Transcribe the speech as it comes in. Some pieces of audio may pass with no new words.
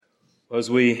As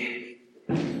we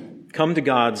come to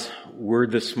God's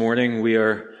Word this morning, we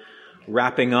are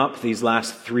wrapping up these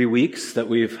last 3 weeks that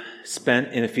we've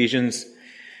spent in Ephesians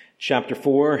chapter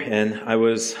 4, and I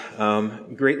was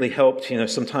greatly helped.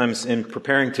 Sometimes in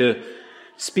preparing to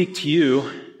speak to you,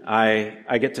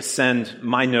 I get to send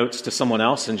my notes to someone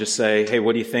else and just say, hey,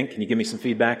 what do you think? Can you give me some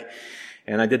feedback?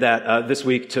 And I did that this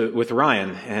week with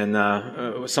Ryan,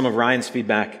 and some of Ryan's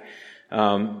feedback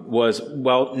was,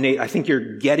 well, Nate, I think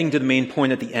you're getting to the main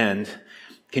point at the end.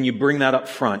 Can you bring that up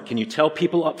front? Can you tell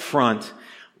people up front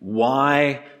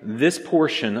why this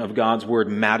portion of God's Word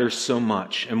matters so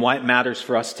much and why it matters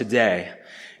for us today?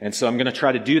 And so I'm going to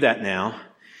try to do that now.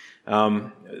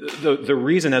 The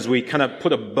reason, as we kind of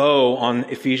put a bow on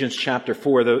Ephesians chapter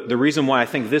 4, the reason why I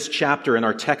think this chapter in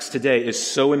our text today is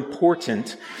so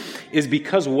important is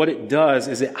because what it does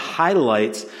is it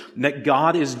highlights that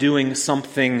God is doing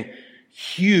something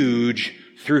huge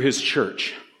through His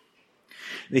church.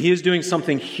 That He is doing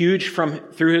something huge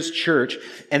through His church,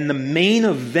 and the main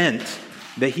event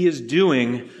that He is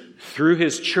doing through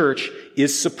His church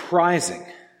is surprising.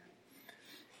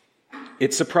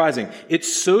 It's surprising.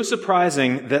 It's so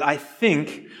surprising that I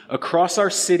think across our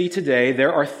city today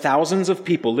there are thousands of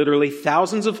people, literally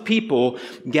thousands of people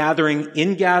gathering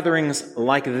in gatherings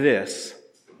like this,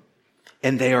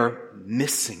 and they are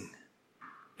missing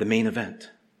the main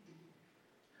event.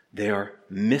 They are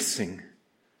missing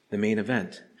the main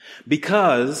event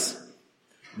because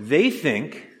they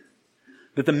think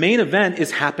that the main event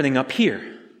is happening up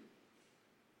here.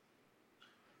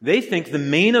 They think the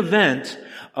main event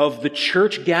of the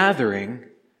church gathering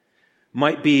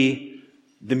might be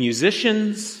the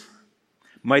musicians,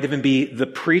 might even be the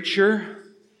preacher.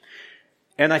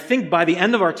 And I think by the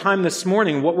end of our time this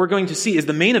morning, what we're going to see is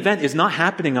the main event is not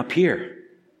happening up here.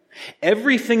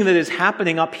 Everything that is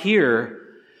happening up here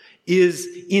is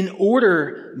in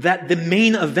order that the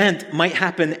main event might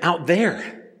happen out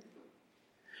there,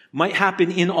 might happen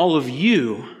in all of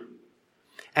you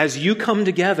as you come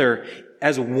together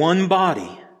as one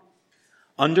body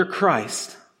under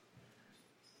Christ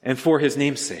and for His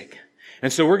name's sake.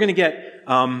 And so we're going to get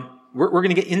we're going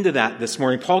to get into that this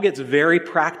morning. Paul gets very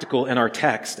practical in our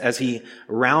text as he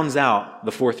rounds out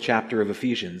the 4th chapter of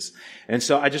Ephesians. And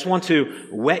so I just want to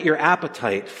whet your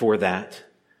appetite for that.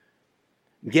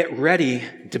 Get ready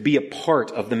to be a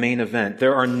part of the main event.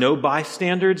 There are no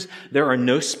bystanders. There are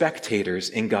no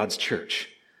spectators in God's church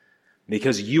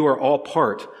because you are all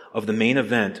part of the main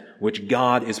event which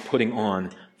God is putting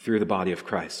on through the body of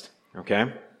Christ.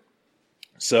 Okay?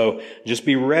 So just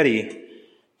be ready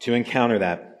to encounter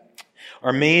that.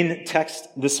 Our main text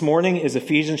this morning is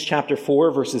Ephesians chapter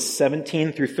 4, verses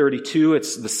 17 through 32.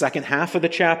 It's the second half of the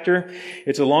chapter.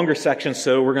 It's a longer section,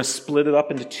 so we're going to split it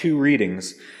up into 2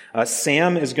 readings.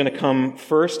 Sam is going to come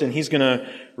first, and he's going to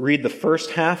read the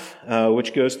first half,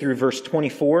 which goes through verse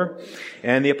 24.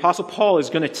 And the Apostle Paul is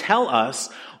going to tell us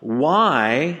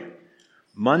why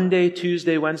Monday,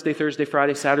 Tuesday, Wednesday, Thursday,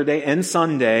 Friday, Saturday, and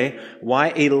Sunday,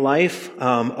 why a life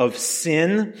of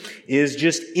sin is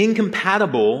just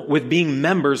incompatible with being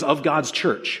members of God's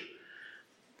church.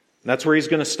 That's where he's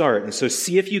going to start. And so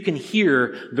see if you can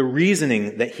hear the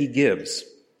reasoning that he gives.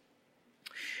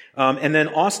 And then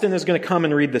Austin is going to come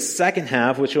and read the second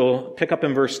half, which will pick up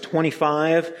in verse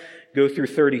 25, go through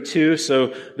 32.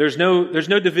 So there's no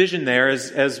division there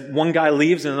as one guy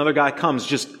leaves and another guy comes.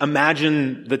 Just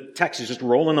imagine the text is just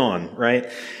rolling on, right?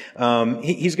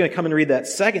 He's going to come and read that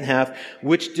second half,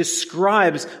 which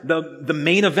describes the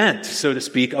main event, so to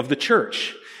speak, of the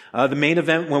church. The main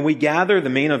event when we gather, the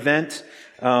main event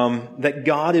that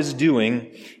God is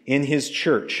doing in His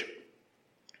church.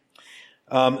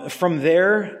 From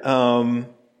there,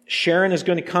 Sharon is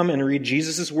going to come and read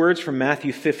Jesus' words from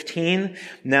Matthew 15.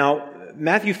 Now,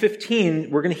 Matthew 15,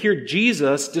 we're going to hear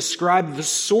Jesus describe the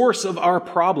source of our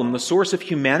problem, the source of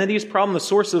humanity's problem, the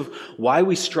source of why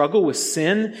we struggle with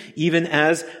sin, even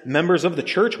as members of the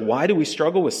church. Why do we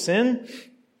struggle with sin?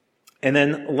 And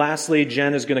then lastly,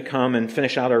 Jen is going to come and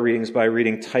finish out our readings by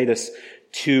reading Titus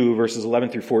 2, verses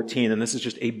 11 through 14. And this is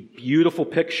just a beautiful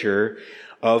picture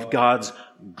of God's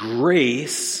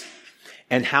grace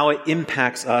and how it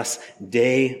impacts us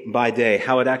day by day,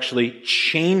 how it actually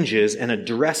changes and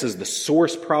addresses the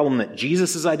source problem that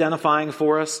Jesus is identifying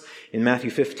for us in Matthew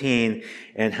 15,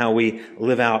 and how we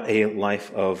live out a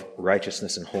life of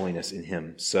righteousness and holiness in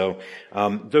Him. So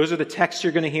those are the texts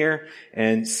you're going to hear.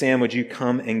 And Sam, would you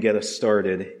come and get us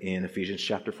started in Ephesians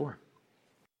chapter 4?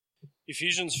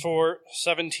 Ephesians 4,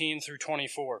 17 through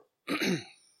 24.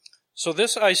 So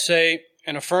this I say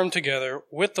and affirm together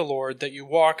with the Lord, that you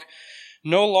walk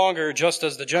no longer just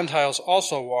as the Gentiles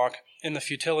also walk in the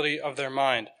futility of their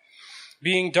mind,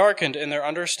 being darkened in their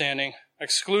understanding,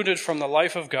 excluded from the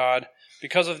life of God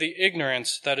because of the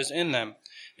ignorance that is in them,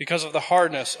 because of the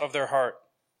hardness of their heart.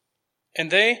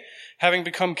 And they, having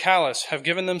become callous, have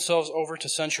given themselves over to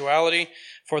sensuality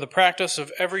for the practice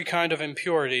of every kind of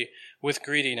impurity with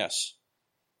greediness.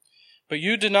 But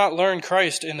you did not learn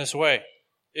Christ in this way.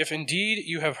 If indeed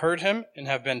you have heard him and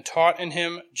have been taught in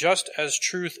him just as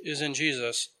truth is in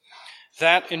Jesus,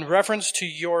 that in reference to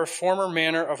your former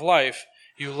manner of life,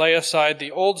 you lay aside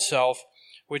the old self,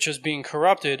 which is being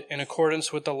corrupted in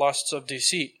accordance with the lusts of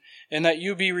deceit, and that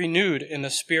you be renewed in the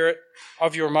spirit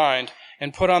of your mind,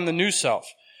 and put on the new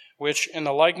self, which in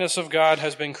the likeness of God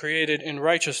has been created in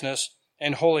righteousness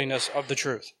and holiness of the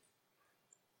truth.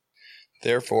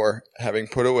 Therefore, having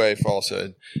put away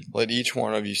falsehood, let each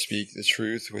one of you speak the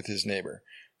truth with his neighbor,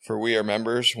 for we are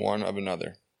members one of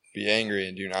another. Be angry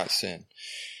and do not sin.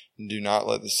 And do not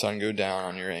let the sun go down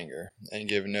on your anger, and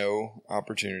give no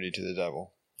opportunity to the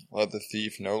devil. Let the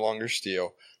thief no longer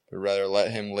steal, but rather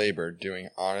let him labor, doing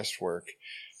honest work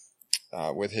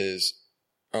with his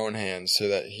own hands, so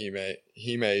that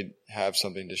he may have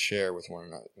something to share with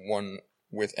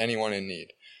with anyone in need.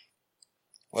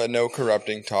 Let no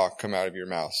corrupting talk come out of your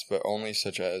mouths, but only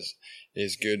such as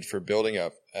is good for building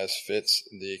up, as fits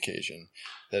the occasion,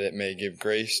 that it may give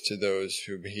grace to those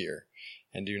who hear.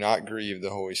 And do not grieve the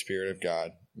Holy Spirit of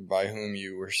God, by whom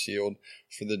you were sealed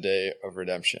for the day of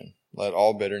redemption. Let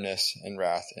all bitterness and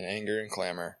wrath and anger and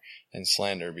clamor and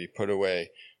slander be put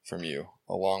away from you,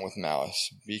 along with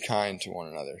malice. Be kind to one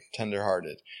another,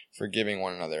 tender-hearted, forgiving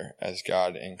one another, as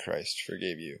God in Christ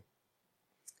forgave you.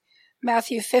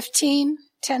 Matthew 15,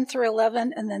 10 through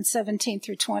 11, and then 17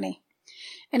 through 20.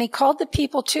 And he called the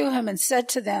people to him and said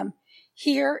to them,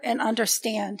 Hear and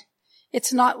understand.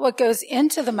 It's not what goes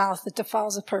into the mouth that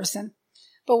defiles a person,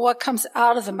 but what comes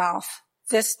out of the mouth,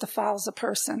 this defiles a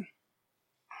person.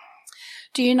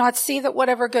 Do you not see that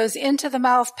whatever goes into the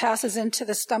mouth passes into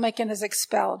the stomach and is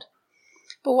expelled?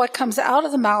 But what comes out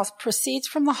of the mouth proceeds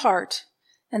from the heart,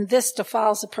 and this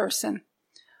defiles a person.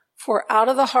 For out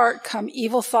of the heart come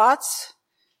evil thoughts,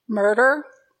 murder,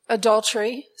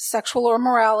 adultery, sexual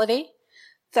immorality,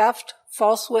 theft,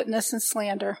 false witness, and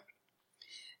slander.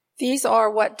 These are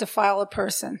what defile a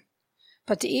person,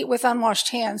 but to eat with unwashed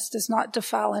hands does not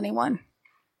defile anyone.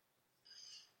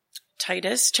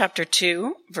 Titus chapter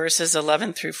 2, verses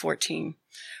 11 through 14.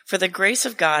 For the grace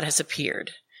of God has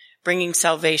appeared, bringing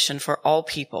salvation for all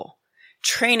people,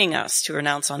 training us to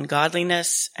renounce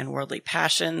ungodliness and worldly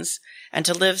passions, and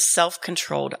to live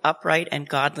self-controlled, upright, and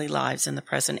godly lives in the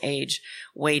present age,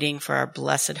 waiting for our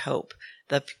blessed hope,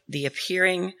 the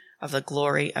appearing of the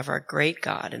glory of our great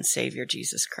God and Savior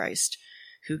Jesus Christ,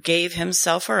 who gave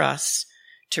himself for us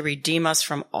to redeem us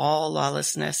from all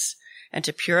lawlessness and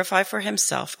to purify for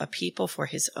himself a people for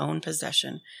his own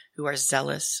possession who are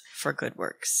zealous for good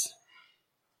works.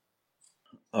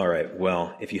 All right,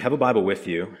 well, if you have a Bible with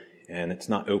you and it's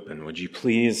not open, would you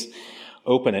please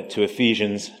open it to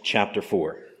Ephesians chapter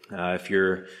 4. If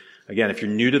you're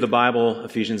new to the Bible,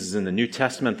 Ephesians is in the New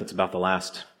Testament. That's about the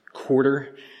last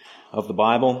quarter of the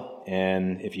Bible.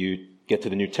 And if you get to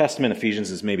the New Testament, Ephesians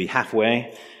is maybe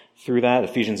halfway through that.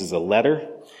 Ephesians is a letter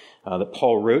that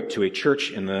Paul wrote to a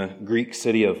church in the Greek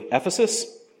city of Ephesus.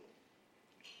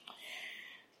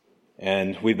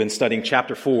 And we've been studying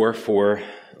chapter 4 for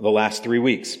the last 3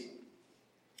 weeks.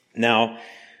 Now,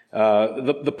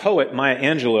 the poet Maya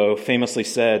Angelou famously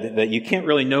said that you can't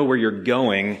really know where you're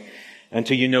going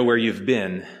until you know where you've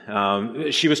been.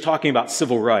 She was talking about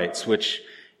civil rights, which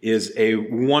is a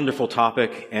wonderful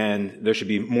topic, and there should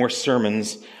be more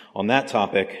sermons on that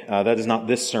topic. That is not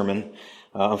this sermon,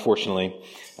 unfortunately.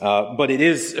 But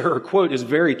her quote is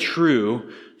very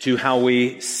true to how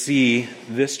we see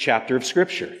this chapter of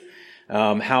Scripture.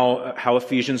 How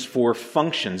Ephesians 4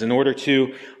 functions. In order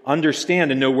to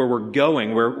understand and know where we're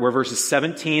going, where verses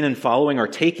 17 and following are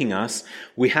taking us,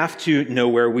 we have to know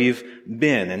where we've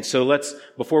been. And so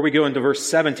before we go into verse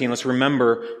 17, let's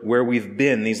remember where we've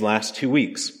been these last 2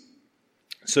 weeks.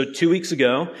 So 2 weeks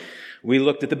ago, we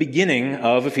looked at the beginning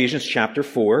of Ephesians chapter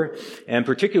 4, and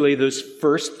particularly those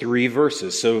first 3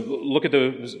 verses. So look at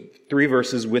those 3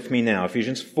 verses with me now.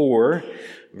 Ephesians 4,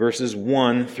 verses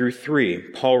 1 through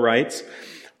 3. Paul writes,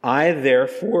 I,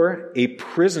 therefore, a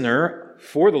prisoner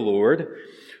for the Lord,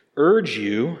 urge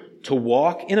you to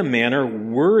walk in a manner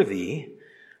worthy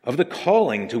of the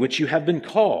calling to which you have been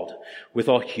called, with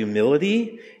all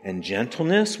humility and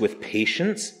gentleness, with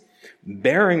patience,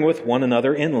 bearing with one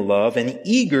another in love, and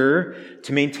eager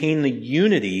to maintain the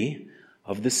unity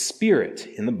of the Spirit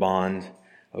in the bond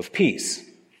of peace.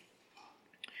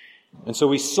 And so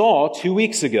we saw 2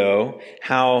 weeks ago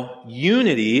how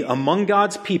unity among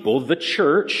God's people, the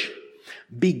church,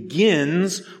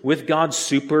 begins with God's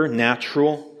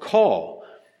supernatural call.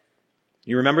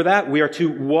 You remember that? We are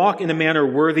to walk in a manner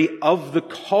worthy of the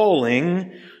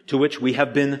calling to which we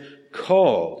have been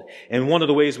called. And one of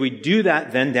the ways we do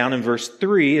that then down in verse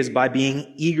 3 is by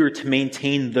being eager to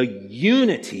maintain the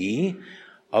unity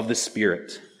of the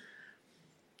Spirit.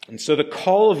 And so the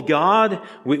call of God,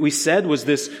 we said, was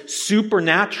this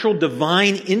supernatural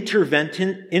divine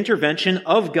intervention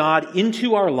of God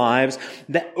into our lives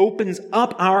that opens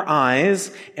up our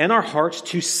eyes and our hearts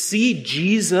to see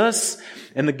Jesus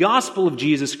and the gospel of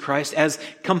Jesus Christ as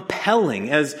compelling,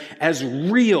 as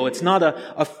real. It's not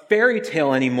a fairy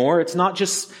tale anymore. It's not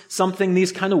just something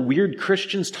these kind of weird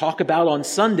Christians talk about on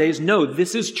Sundays. No,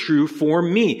 this is true for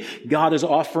me. God is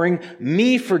offering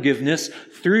me forgiveness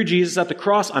through Jesus at the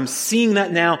cross. I'm seeing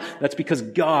that now. That's because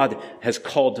God has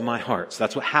called to my heart. So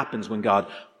that's what happens when God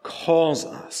calls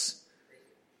us.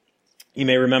 You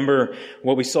may remember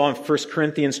what we saw in 1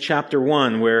 Corinthians chapter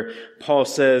 1, where Paul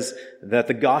says that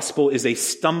the gospel is a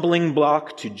stumbling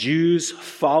block to Jews,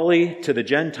 folly to the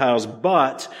Gentiles,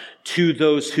 but to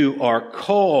those who are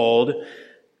called,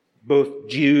 both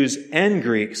Jews and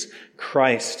Greeks,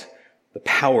 Christ, the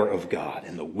power of God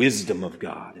and the wisdom of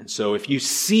God. And so if you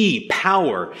see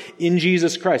power in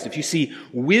Jesus Christ, if you see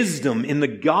wisdom in the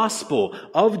gospel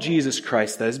of Jesus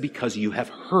Christ, that is because you have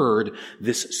heard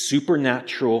this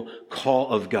supernatural call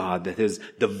of God that has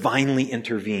divinely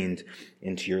intervened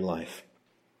into your life.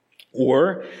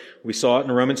 Or we saw it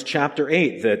in Romans chapter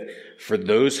 8 that for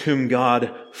those whom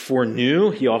God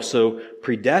foreknew, he also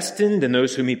predestined, and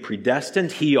those whom he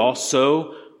predestined, he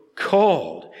also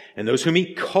called. And those whom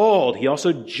he called, he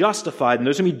also justified. And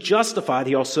those whom he justified,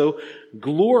 he also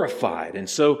glorified. And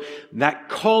so that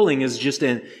calling is just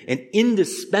an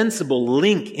indispensable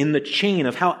link in the chain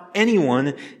of how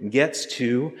anyone gets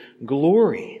to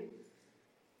glory.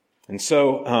 And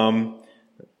so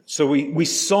we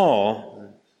saw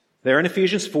there in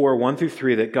Ephesians 4, 1 through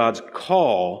 3, that God's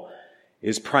call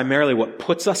is primarily what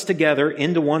puts us together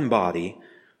into one body,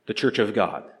 the church of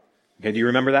God. Okay, do you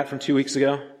remember that from 2 weeks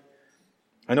ago?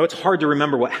 I know it's hard to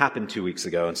remember what happened 2 weeks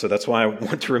ago, and so that's why I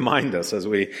want to remind us as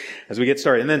we get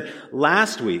started. And then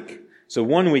last week, so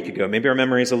 1 week ago, maybe our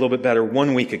memory is a little bit better,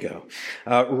 1 week ago,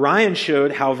 Ryan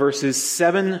showed how verses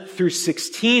 7 through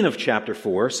 16 of chapter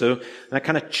 4, so that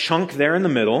kind of chunk there in the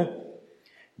middle,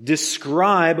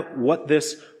 describe what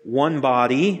this one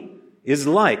body is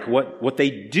like, what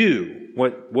they do,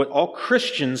 what all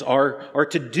Christians are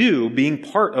to do being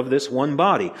part of this one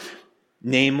body.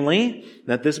 Namely,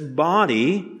 that this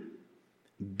body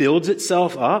builds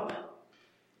itself up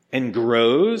and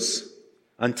grows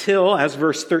until, as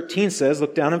verse 13 says,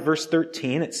 look down at verse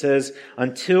 13, it says,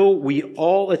 until we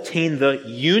all attain the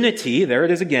unity, there it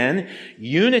is again,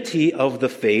 unity of the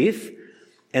faith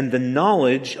and the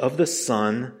knowledge of the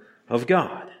Son of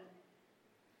God.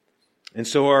 And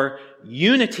so our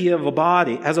unity of a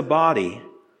body, as a body,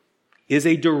 is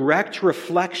a direct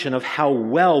reflection of how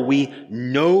well we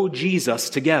know Jesus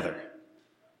together.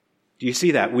 Do you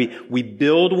see that? We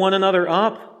build one another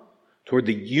up toward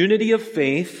the unity of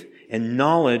faith and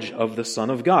knowledge of the Son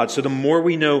of God. So the more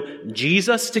we know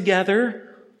Jesus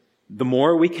together, the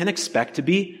more we can expect to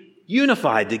be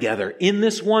unified together in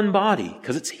this one body,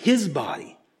 because it's his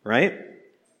body, right?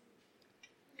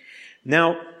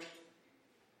 Now,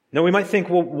 we might think,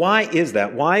 well, why is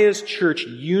that? Why is church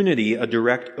unity a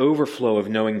direct overflow of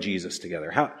knowing Jesus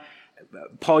together?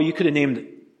 Paul, you could have named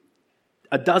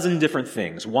a dozen different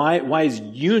things. Why is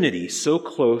unity so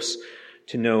close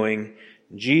to knowing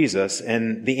Jesus?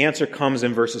 And the answer comes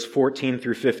in verses 14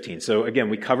 through 15. So again,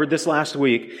 we covered this last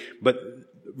week, but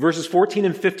verses 14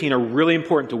 and 15 are really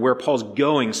important to where Paul's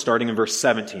going starting in verse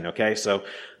 17, okay? So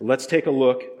let's take a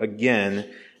look again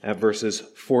at verses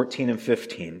 14 and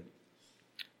 15.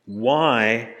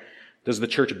 Why does the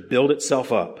church build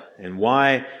itself up? And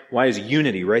why is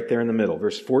unity right there in the middle?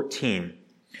 Verse 14.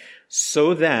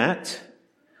 So that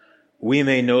we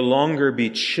may no longer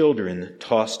be children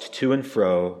tossed to and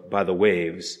fro by the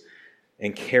waves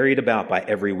and carried about by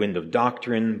every wind of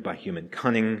doctrine, by human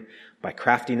cunning, by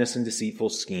craftiness and deceitful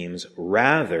schemes.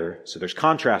 Rather, so there's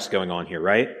contrast going on here,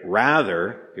 right?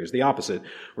 Rather, here's the opposite.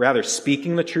 Rather,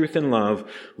 speaking the truth in love,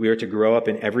 we are to grow up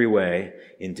in every way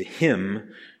into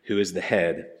him who is the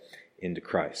head, into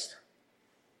Christ.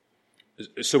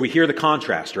 So we hear the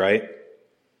contrast, right?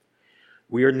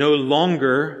 We are no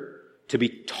longer to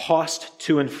be tossed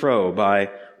to and fro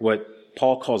by what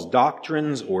Paul calls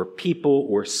doctrines or people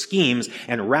or schemes,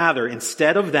 and rather,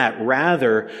 instead of that,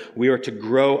 we are to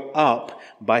grow up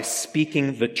by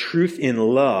speaking the truth in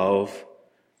love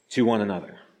to one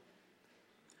another.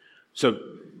 So,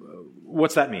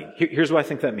 what's that mean? Here's what I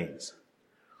think that means.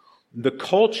 The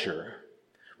culture,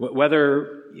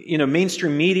 whether,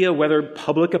 mainstream media, whether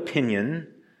public opinion,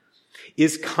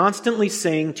 is constantly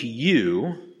saying to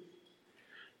you,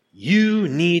 you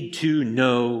need to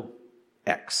know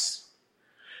X.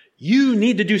 You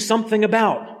need to do something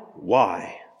about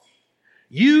Y.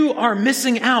 You are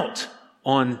missing out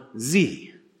on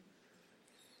Z.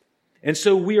 And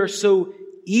so we are so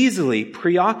easily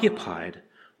preoccupied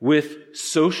with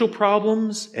social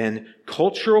problems and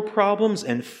cultural problems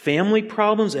and family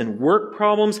problems and work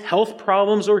problems, health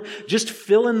problems, or just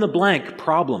fill in the blank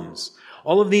problems.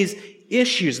 All of these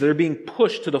issues that are being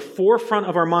pushed to the forefront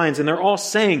of our minds, and they're all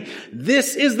saying,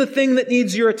 this is the thing that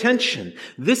needs your attention.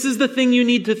 This is the thing you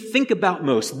need to think about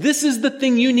most. This is the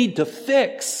thing you need to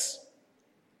fix.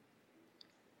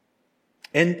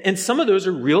 And some of those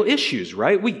are real issues,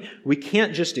 right? We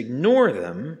can't just ignore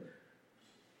them.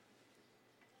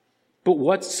 But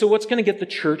what's going to get the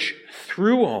church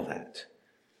through all that?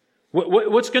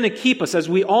 What's going to keep us as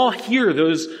we all hear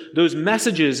those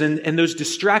messages and those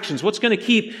distractions? What's going to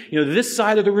keep, this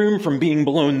side of the room from being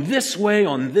blown this way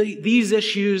on these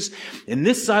issues, and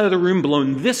this side of the room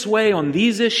blown this way on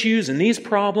these issues and these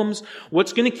problems?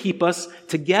 What's going to keep us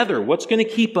together? What's going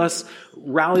to keep us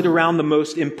rallied around the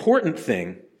most important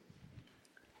thing?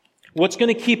 What's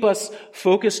going to keep us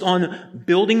focused on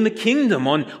building the kingdom,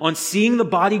 on seeing the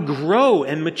body grow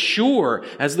and mature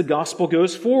as the gospel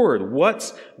goes forward?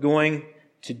 What's going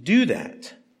to do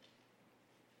that?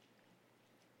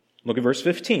 Look at verse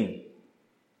 15.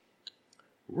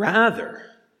 Rather,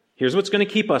 here's what's going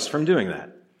to keep us from doing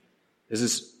that. This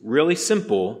is really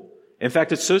simple. In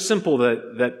fact, it's so simple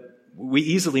that we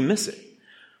easily miss it.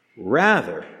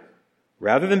 Rather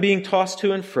than being tossed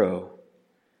to and fro,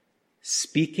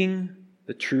 speaking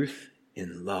the truth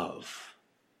in love,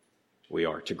 we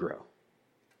are to grow.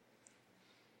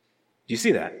 Do you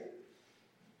see that?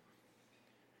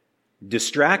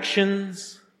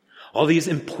 Distractions, all these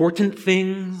important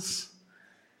things,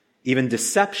 even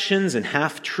deceptions and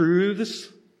half-truths,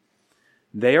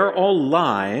 they are all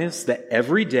lies that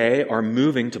every day are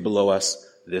moving to blow us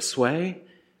this way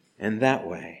and that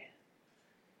way.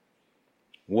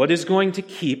 What is going to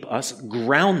keep us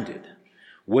grounded?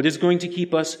 What is going to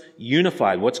keep us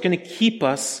unified? What's going to keep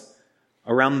us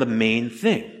around the main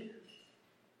thing?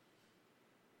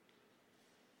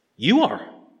 You are.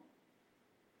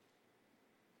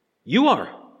 You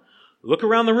are. Look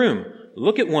around the room.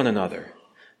 Look at one another.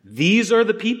 These are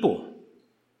the people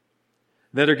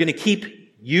that are going to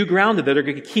keep you grounded, that are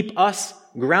going to keep us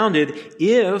grounded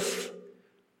if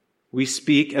we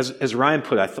speak, as Ryan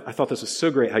put it, I thought this was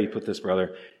so great how you put this,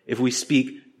 brother. If we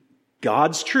speak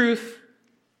God's truth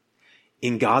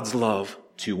in God's love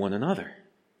to one another.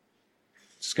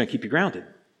 It's just going to keep you grounded.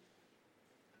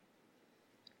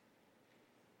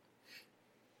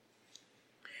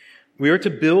 We are to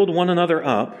build one another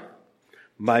up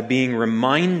by being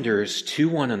reminders to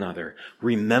one another.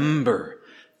 Remember,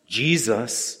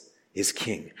 Jesus is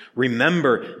King.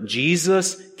 Remember,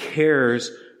 Jesus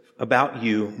cares about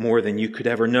you more than you could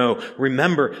ever know.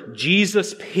 Remember,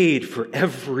 Jesus paid for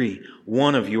every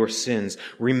one of your sins.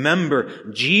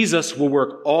 Remember, Jesus will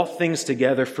work all things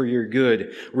together for your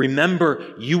good.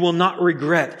 Remember, you will not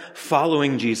regret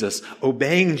following Jesus,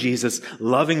 obeying Jesus,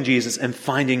 loving Jesus, and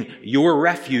finding your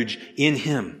refuge in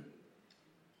Him.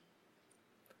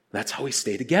 That's how we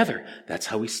stay together. That's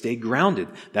how we stay grounded.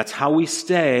 That's how we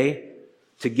stay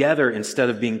together instead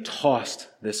of being tossed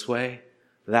this way,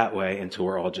 that way, until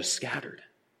we're all just scattered.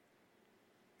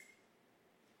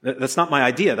 That's not my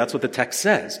idea. That's what the text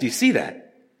says. Do you see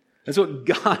that? That's what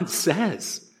God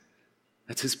says.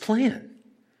 That's His plan.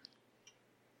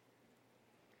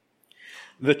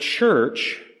 The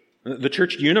church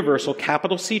universal,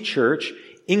 capital C church,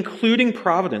 including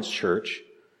Providence Church,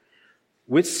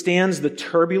 withstands the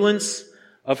turbulence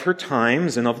of her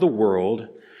times and of the world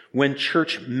when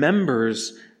church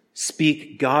members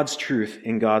speak God's truth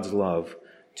in God's love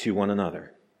to one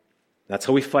another. That's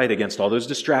how we fight against all those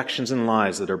distractions and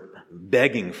lies that are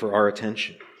begging for our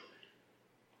attention.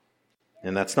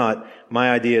 And that's not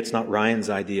my idea, it's not Ryan's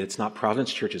idea, it's not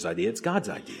Providence Church's idea, it's God's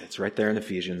idea. It's right there in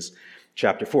Ephesians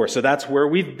chapter 4. So that's where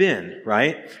we've been,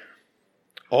 right?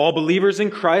 All believers in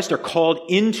Christ are called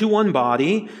into one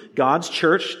body, God's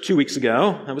church 2 weeks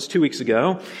ago. That was 2 weeks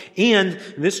ago. And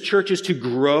this church is to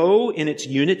grow in its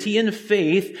unity and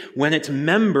faith when its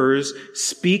members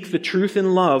speak the truth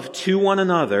in love to one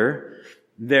another,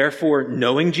 therefore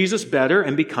knowing Jesus better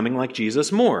and becoming like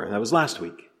Jesus more. That was last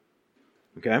week.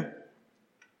 Okay?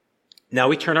 Now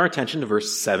we turn our attention to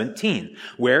verse 17.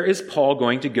 Where is Paul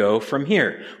going to go from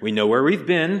here? We know where we've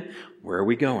been. Where are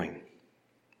we going?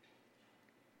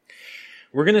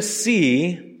 We're going to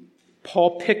see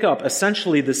Paul pick up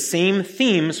essentially the same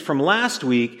themes from last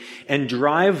week and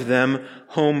drive them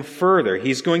home further.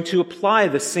 He's going to apply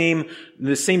the same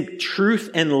truth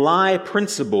and lie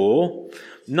principle,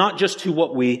 not just to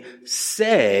what we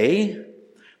say,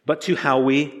 but to how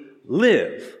we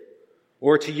live.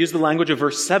 Or to use the language of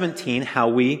verse 17, how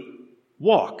we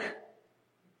walk.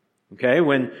 Okay,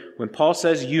 when Paul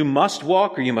says you must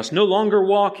walk or you must no longer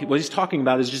walk, what he's talking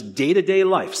about is just day-to-day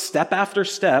life, step after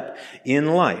step in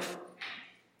life.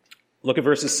 Look at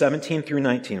verses 17 through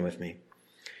 19 with me.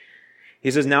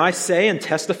 He says, "Now I say and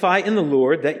testify in the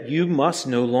Lord that you must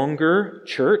no longer,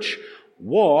 church,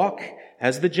 walk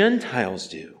as the Gentiles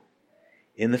do,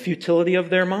 in the futility of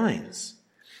their minds.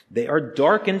 They are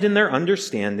darkened in their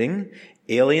understanding,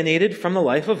 alienated from the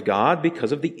life of God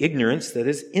because of the ignorance that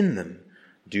is in them,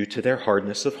 due to their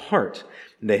hardness of heart.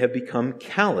 They have become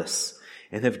callous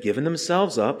and have given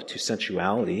themselves up to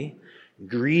sensuality,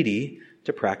 greedy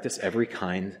to practice every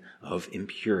kind of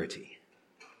impurity."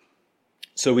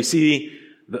 So we see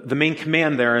the main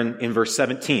command there in verse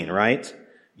 17, right?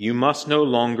 You must no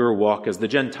longer walk as the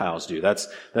Gentiles do. That's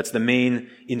the main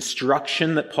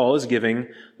instruction that Paul is giving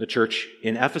the church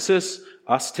in Ephesus,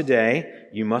 us today.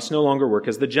 You must no longer work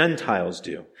as the Gentiles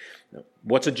do.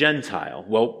 What's a Gentile?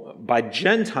 Well, by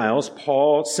Gentiles,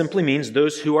 Paul simply means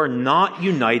those who are not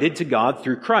united to God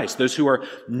through Christ, those who are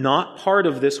not part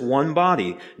of this one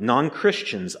body,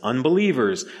 non-Christians,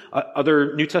 unbelievers.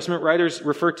 Other New Testament writers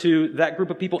refer to that group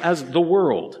of people as the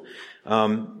world.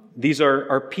 These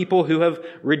are people who have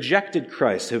rejected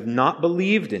Christ, have not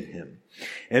believed in him.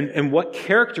 And what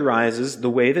characterizes the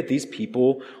way that these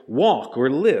people walk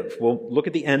or live? Well, look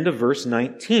at the end of verse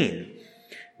 19.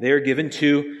 They are given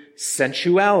to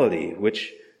sensuality,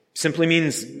 which simply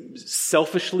means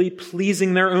selfishly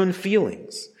pleasing their own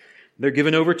feelings. They're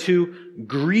given over to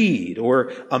greed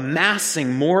or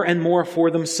amassing more and more for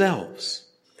themselves.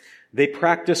 They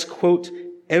practice, quote,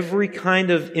 every kind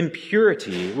of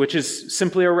impurity, which is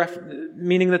simply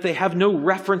meaning that they have no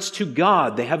reference to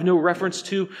God. They have no reference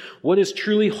to what is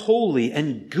truly holy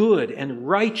and good and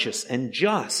righteous and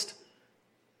just.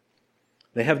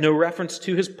 They have no reference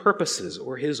to his purposes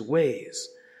or his ways.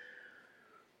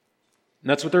 And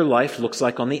that's what their life looks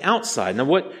like on the outside. Now,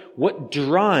 what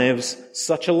drives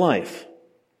such a life?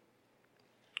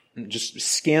 Just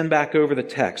scan back over the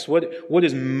text. What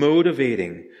is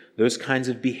motivating those kinds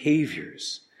of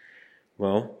behaviors?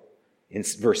 Well, in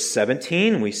verse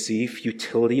 17, we see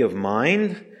futility of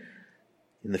mind.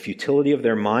 In the futility of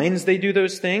their minds, they do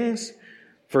those things.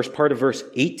 First part of verse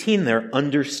 18, their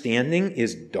understanding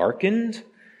is darkened.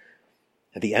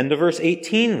 At the end of verse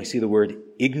 18, we see the word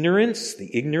ignorance,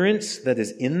 the ignorance that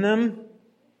is in them.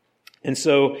 And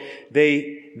so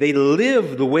they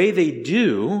live the way they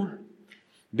do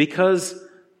because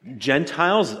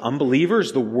Gentiles,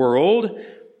 unbelievers, the world,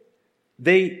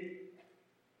 they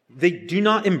do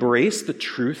not embrace the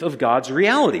truth of God's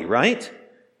reality, right?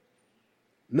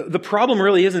 The problem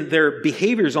really isn't their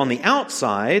behaviors on the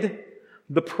outside.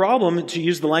 The problem, to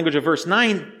use the language of verse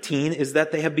 19, is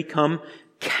that they have become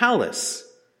callous.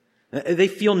 They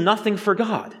feel nothing for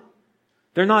God.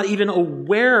 They're not even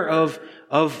aware of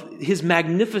his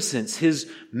magnificence,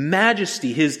 his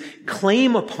majesty, his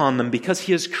claim upon them because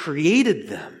he has created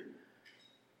them.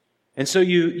 And so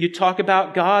you talk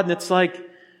about God and it's like,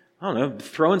 I don't know,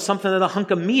 throwing something at a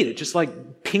hunk of meat. It just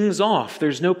like pings off.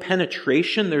 There's no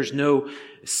penetration. There's no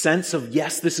sense of,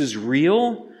 yes, this is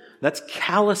real. That's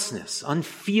callousness,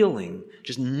 unfeeling,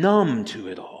 just numb to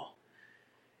it all.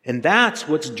 And that's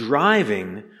what's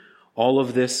driving all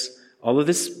of this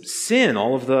sin,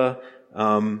 all of the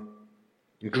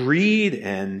greed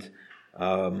and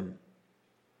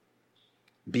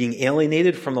being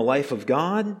alienated from the life of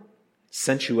God,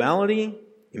 sensuality,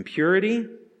 impurity.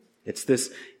 It's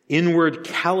this inward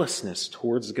callousness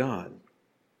towards God.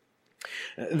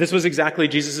 This was exactly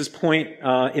Jesus' point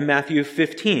in Matthew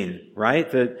 15,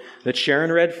 right? That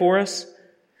Sharon read for us.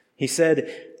 He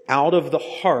said, out of the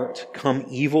heart come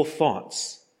evil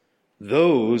thoughts.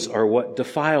 Those are what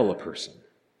defile a person.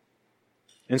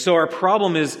 And so our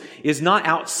problem is not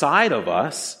outside of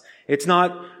us. It's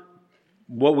not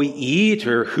what we eat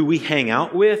or who we hang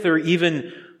out with or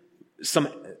even some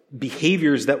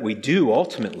behaviors that we do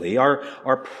ultimately.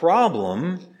 Our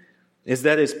problem is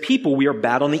that as people, we are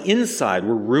bad on the inside.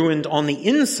 We're ruined on the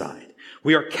inside.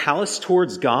 We are callous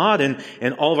towards God,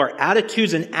 and all of our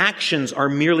attitudes and actions are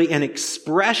merely an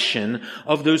expression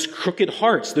of those crooked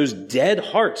hearts, those dead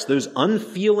hearts, those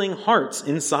unfeeling hearts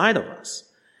inside of us.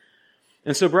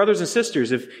 And so, brothers and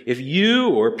sisters, if you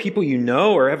or people you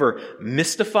know are ever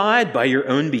mystified by your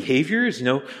own behaviors,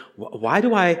 why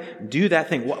do I do that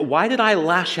thing? Why did I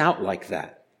lash out like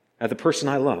that at the person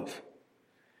I love?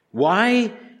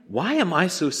 Why am I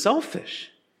so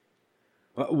selfish?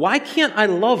 Why can't I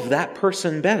love that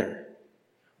person better?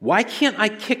 Why can't I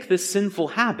kick this sinful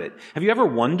habit? Have you ever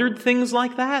wondered things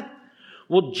like that?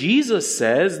 Well, Jesus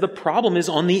says the problem is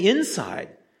on the inside.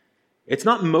 It's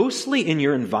not mostly in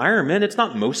your environment. It's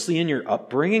not mostly in your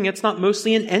upbringing. It's not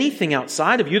mostly in anything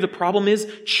outside of you. The problem is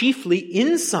chiefly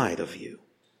inside of you.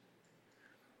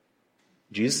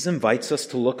 Jesus invites us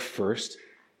to look first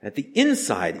at the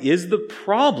inside. Is the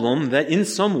problem that in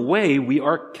some way we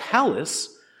are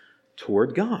callous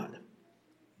toward God?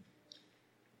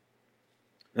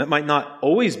 That might not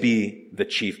always be the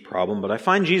chief problem, but I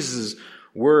find Jesus'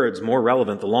 words more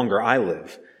relevant the longer I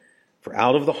live. For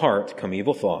out of the heart come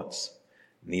evil thoughts,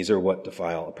 and these are what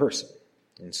defile a person.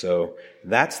 And so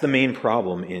that's the main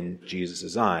problem in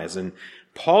Jesus' eyes. And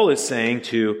Paul is saying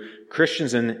to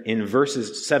Christians in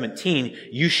verses 17,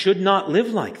 you should not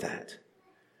live like that.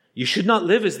 You should not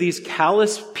live as these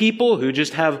callous people who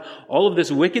just have all of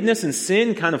this wickedness and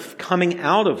sin kind of coming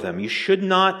out of them. You should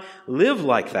not live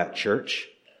like that, church.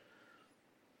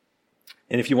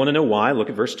 And if you want to know why, look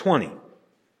at verse 20.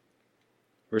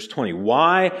 Verse 20,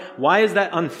 why is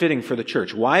that unfitting for the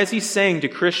church? Why is he saying to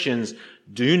Christians,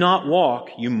 do not walk,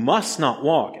 you must not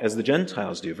walk as the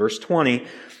Gentiles do? Verse 20,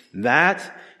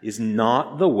 that is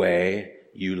not the way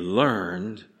you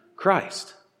learned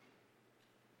Christ.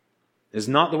 It is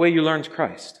not the way you learned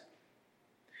Christ.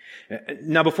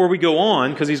 Now, before we go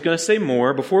on, because he's going to say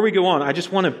more, before we go on, I just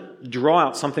want to draw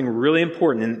out something really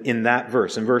important in that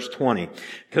verse, in verse 20.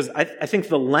 Because I think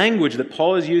the language that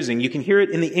Paul is using, you can hear it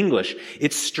in the English.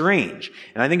 It's strange.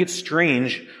 And I think it's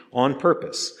strange on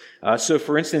purpose. So,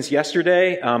 for instance,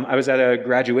 yesterday, I was at a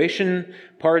graduation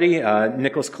party.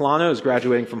 Nicholas Colano is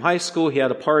graduating from high school. He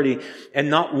had a party. And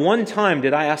not one time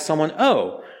did I ask someone,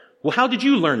 oh, well, how did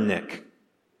you learn Nick?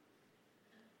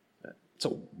 It's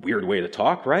a weird way to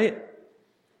talk, right?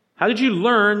 How did you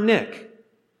learn Nick?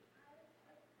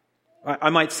 I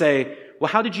might say,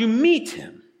 well, how did you meet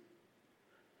him?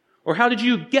 Or how did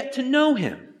you get to know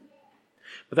him?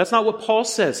 But that's not what Paul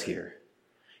says here.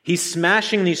 He's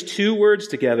smashing these two words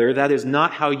together. That is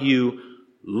not how you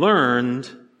learned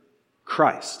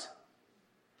Christ.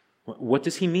 What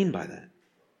does he mean by that?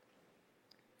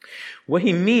 What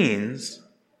he means,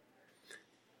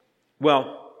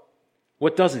 well,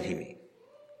 what doesn't he mean?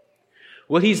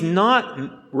 What he's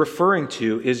not referring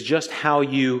to is just how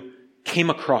you came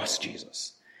across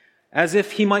Jesus. As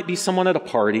if he might be someone at a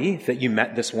party that you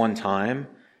met this one time,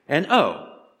 and,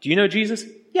 oh, do you know Jesus?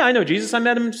 Yeah, I know Jesus. I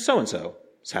met him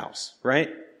so-and-so's house, right?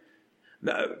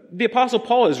 The Apostle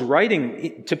Paul is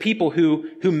writing to people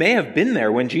who may have been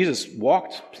there when Jesus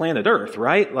walked planet Earth,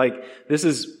 right? Like, this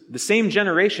is the same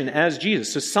generation as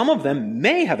Jesus. So some of them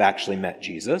may have actually met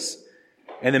Jesus,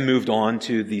 and then moved on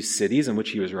to these cities in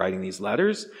which he was writing these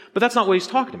letters. But that's not what he's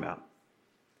talking about.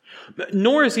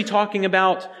 Nor is he talking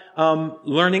about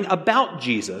learning about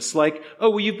Jesus. Like,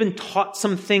 oh, well, you've been taught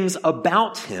some things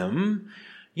about him,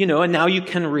 and now you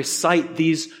can recite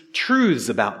these truths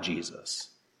about Jesus.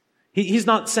 He's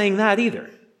not saying that either.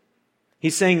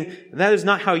 He's saying that is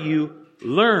not how you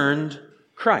learned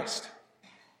Christ.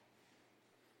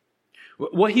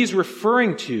 What he's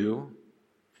referring to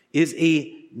is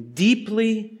a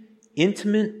deeply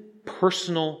intimate,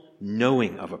 personal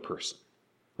knowing of a person.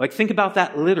 Like, think about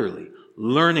that literally.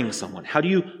 Learning someone. How do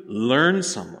you learn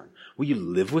someone? Well, you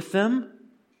live with them.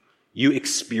 You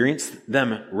experience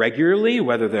them regularly,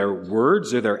 whether their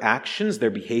words or their actions, their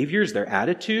behaviors, their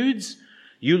attitudes.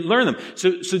 You learn them.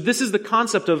 So this is the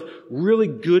concept of really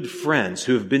good friends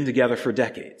who have been together for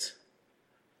decades.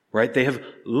 Right? They have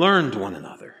learned one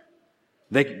another.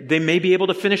 They may be able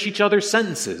to finish each other's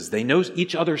sentences. They know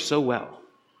each other so well.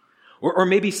 Or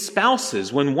maybe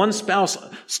spouses, when one spouse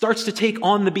starts to take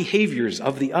on the behaviors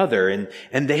of the other,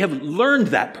 and they have learned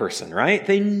that person, right?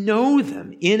 They know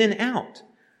them in and out.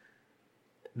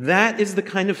 That is the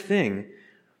kind of thing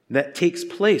that takes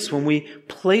place when we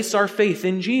place our faith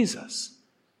in Jesus.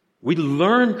 We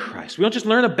learn Christ. We don't just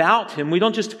learn about him. We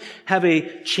don't just have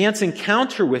a chance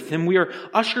encounter with him. We are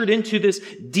ushered into this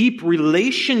deep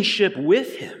relationship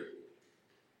with him.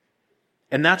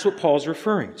 And that's what Paul's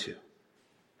referring to.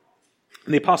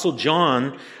 And the Apostle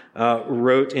John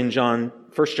wrote in 1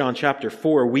 John chapter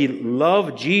 4, we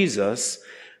love Jesus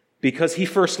because he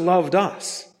first loved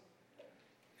us.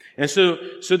 And so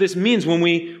this means when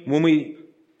we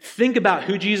think about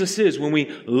who Jesus is, when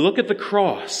we look at the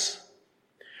cross,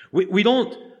 we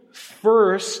don't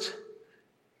first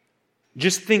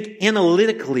just think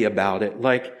analytically about it,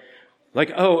 like,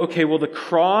 oh, okay, well, the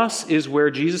cross is where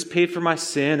Jesus paid for my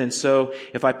sin, and so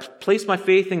if I place my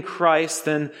faith in Christ,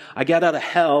 then I get out of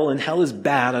hell, and hell is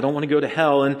bad. I don't want to go to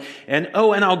hell, and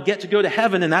I'll get to go to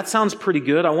heaven, and that sounds pretty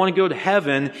good. I want to go to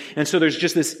heaven, and so there's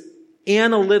just this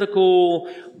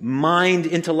analytical, mind,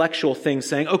 intellectual thing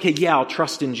saying, okay, yeah, I'll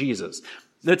trust in Jesus.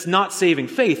 That's not saving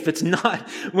faith. That's not,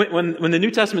 when the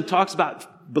New Testament talks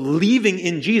about believing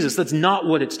in Jesus, that's not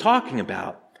what it's talking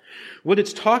about. What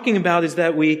it's talking about is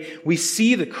that we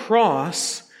see the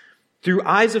cross through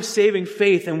eyes of saving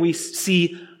faith, and we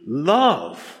see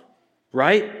love,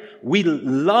 right? We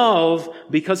love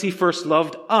because he first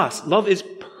loved us. Love is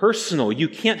personal. You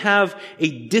can't have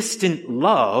a distant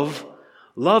love.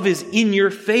 Love is in your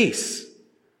face.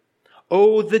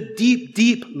 Oh, the deep,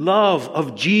 deep love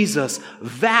of Jesus,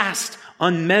 vast,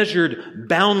 unmeasured,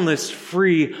 boundless,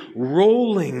 free,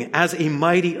 rolling as a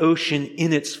mighty ocean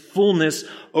in its fullness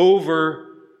over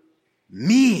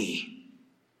me.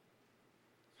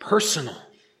 Personal.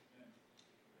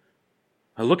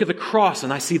 I look at the cross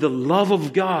and I see the love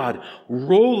of God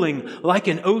rolling like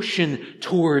an ocean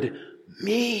toward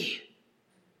me.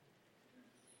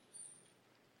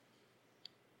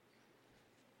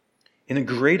 In a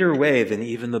greater way than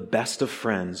even the best of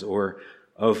friends or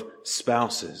of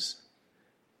spouses.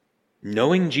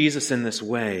 Knowing Jesus in this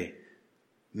way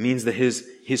means that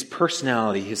his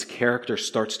personality, his character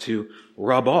starts to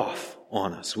rub off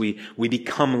on us. We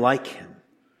become like him.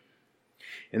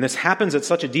 And this happens at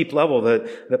such a deep level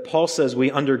that Paul says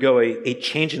we undergo a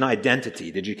change in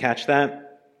identity. Did you catch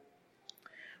that?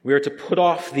 We are to put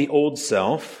off the old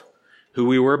self, who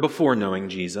we were before knowing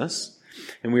Jesus,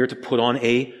 and we are to put on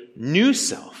a new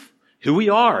self, who we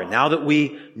are now that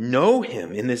we know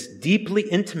him in this deeply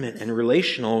intimate and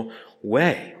relational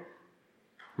way.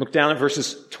 Look down at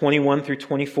verses 21 through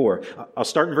 24. I'll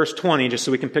start in verse 20 just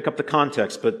so we can pick up the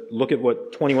context, but look at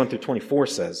what 21 through 24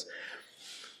 says.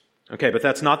 Okay, but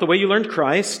that's not the way you learned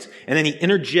Christ. And then he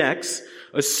interjects,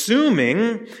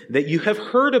 assuming that you have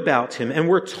heard about him and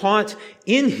were taught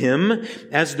in him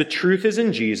as the truth is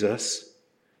in Jesus,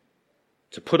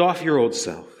 to put off your old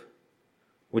self,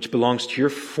 which belongs to your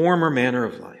former manner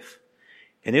of life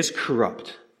and is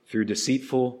corrupt through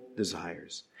deceitful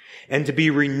desires, and to be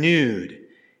renewed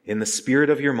in the spirit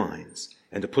of your minds,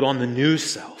 and to put on the new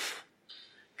self,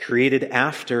 created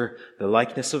after the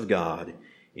likeness of God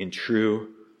in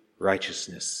true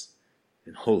righteousness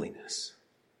and holiness.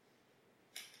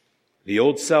 The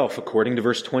old self, according to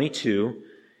verse 22,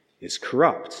 is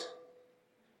corrupt.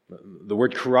 The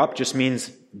word corrupt just means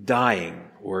dying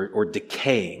or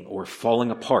decaying or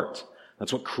falling apart.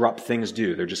 That's what corrupt things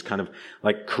do. They're just kind of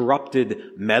like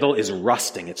corrupted metal is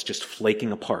rusting. It's just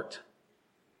flaking apart.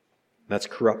 That's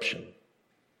corruption.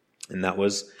 And that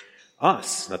was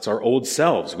us. That's our old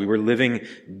selves. We were living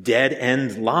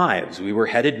dead-end lives. We were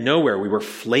headed nowhere. We were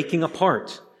flaking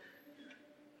apart.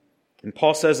 And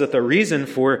Paul says that the reason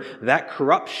for that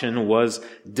corruption was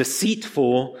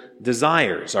deceitful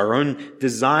desires. Our own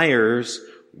desires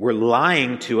were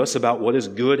lying to us about what is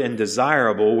good and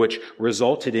desirable, which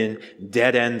resulted in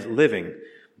dead-end living.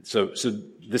 So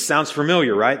this sounds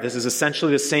familiar, right? This is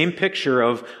essentially the same picture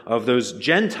of those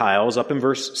Gentiles up in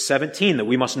verse 17 that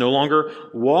we must no longer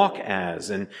walk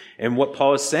as. And what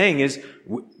Paul is saying is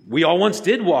we all once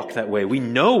did walk that way. We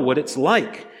know what it's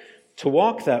like to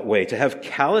walk that way, to have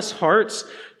callous hearts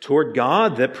toward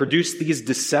God that produce these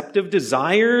deceptive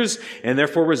desires and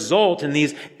therefore result in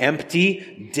these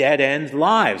empty, dead-end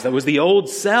lives. That was the old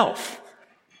self.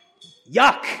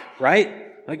 Yuck,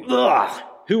 right? Like, ugh,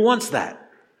 who wants that?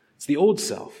 It's the old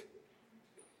self.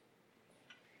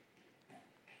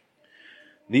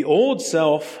 The old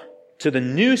self to the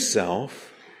new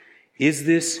self is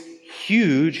this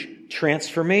huge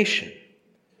transformation.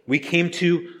 We came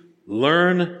to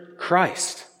learn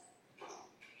Christ,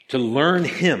 to learn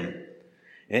him.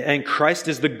 And Christ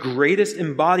is the greatest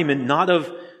embodiment, not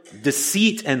of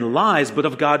deceit and lies, but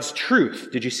of God's truth.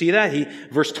 Did you see that?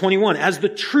 Verse 21, as the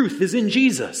truth is in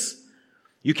Jesus.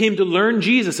 You came to learn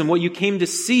Jesus, and what you came to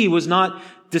see was not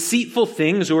deceitful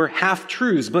things or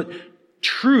half-truths, but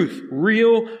truth,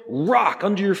 real rock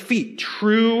under your feet,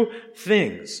 true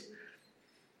things.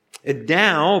 And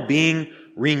now, being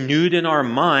renewed in our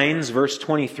minds, verse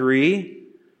 23,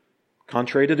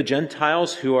 contrary to the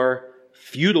Gentiles who are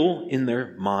futile in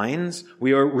their minds,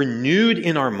 we are renewed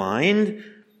in our mind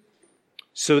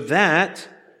so that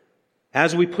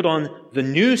as we put on the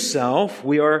new self,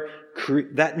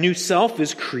 that new self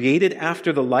is created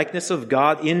after the likeness of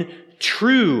God in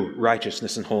true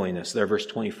righteousness and holiness. There, verse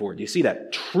 24. Do you see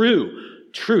that? True.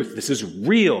 Truth. This is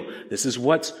real. This is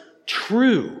what's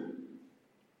true.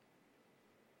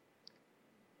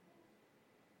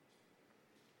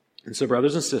 And so,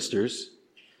 brothers and sisters,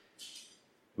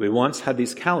 we once had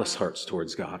these callous hearts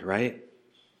towards God, right?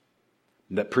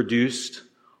 That produced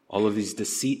all of these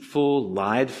deceitful,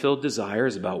 lied-filled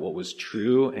desires about what was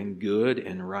true and good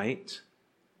and right,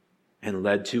 and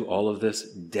led to all of this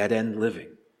dead-end living,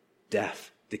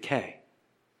 death, decay.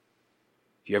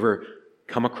 If you ever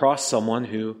come across someone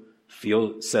who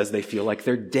says they feel like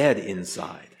they're dead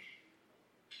inside,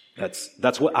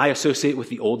 that's what I associate with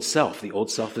the old self. The old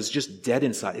self is just dead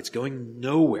inside. It's going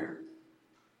nowhere.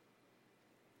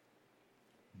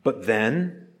 But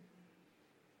then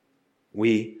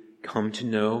we come to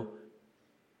know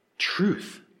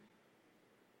truth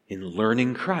in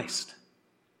learning Christ.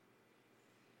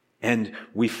 And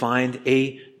we find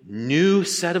a new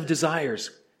set of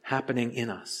desires happening in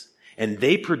us. And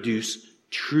they produce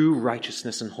true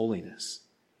righteousness and holiness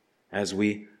as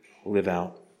we live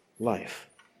out life.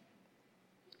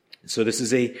 So this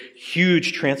is a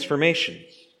huge transformation.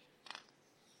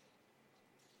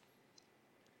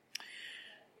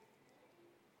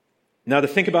 Now, to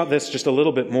think about this just a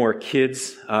little bit more,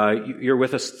 kids, you're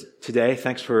with us today.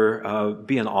 Thanks for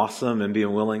being awesome and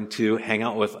being willing to hang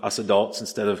out with us adults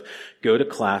instead of go to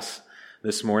class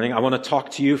this morning. I want to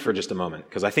talk to you for just a moment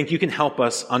because I think you can help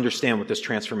us understand what this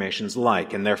transformation is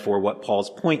like and therefore what Paul's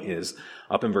point is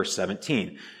up in verse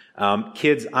 17.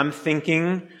 Kids, I'm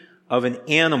thinking of an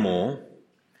animal,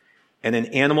 and an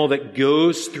animal that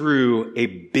goes through a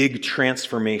big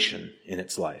transformation in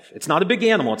its life. It's not a big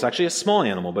animal, it's actually a small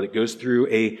animal, but it goes through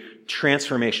a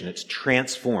transformation. It's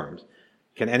transformed.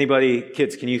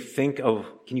 Kids, can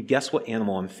you guess what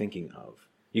animal I'm thinking of?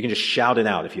 You can just shout it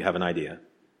out if you have an idea.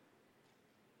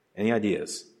 Any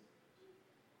ideas?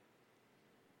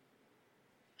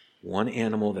 One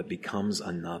animal that becomes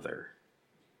another.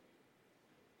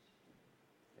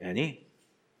 Any?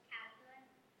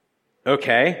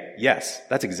 Okay, yes,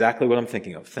 that's exactly what I'm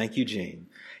thinking of. Thank you, Jane.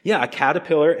 Yeah, a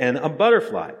caterpillar and a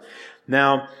butterfly.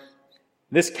 Now,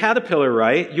 this caterpillar,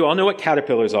 right, you all know what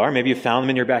caterpillars are. Maybe you found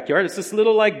them in your backyard. It's this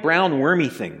little brown wormy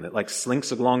thing that slinks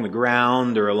along the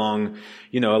ground or along,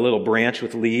 a little branch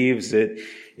with leaves. It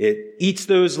eats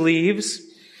those leaves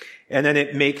and then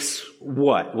it makes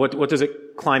what? What does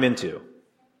it climb into?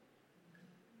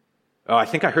 Oh, I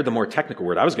think I heard the more technical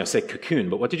word. I was going to say cocoon,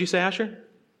 but what did you say, Asher?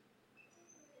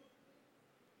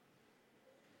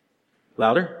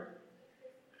 Louder?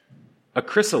 A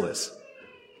chrysalis.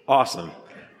 Awesome.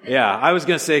 Yeah, I was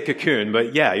going to say cocoon,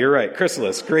 but yeah, you're right.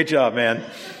 Chrysalis. Great job, man.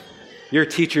 Your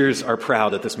teachers are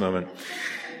proud at this moment.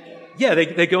 Yeah,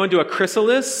 they go into a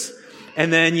chrysalis,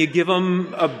 and then you give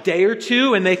them a day or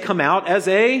two, and they come out as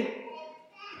a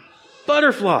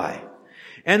butterfly.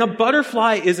 And a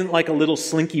butterfly isn't like a little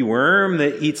slinky worm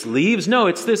that eats leaves. No,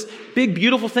 it's this big,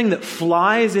 beautiful thing that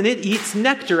flies and it eats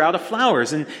nectar out of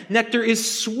flowers. And nectar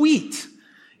is sweet.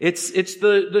 It's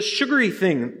the sugary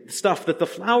stuff that the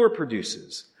flower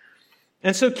produces.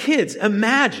 And so kids,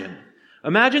 imagine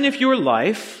if your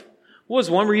life was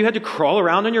one where you had to crawl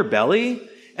around on your belly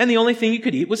and the only thing you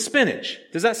could eat was spinach.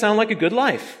 Does that sound like a good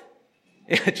life?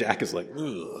 Yeah, Jack is like,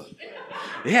 ugh.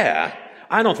 Yeah.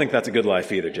 I don't think that's a good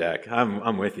life either, Jack.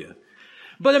 I'm with you.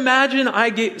 But imagine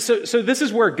so this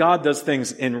is where God does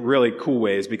things in really cool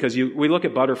ways because we look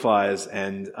at butterflies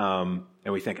and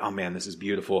we think, oh man, this is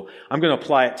beautiful. I'm going to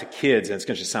apply it to kids and it's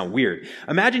going to just sound weird.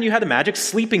 Imagine you had a magic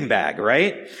sleeping bag,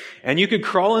 right? And you could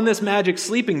crawl in this magic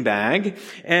sleeping bag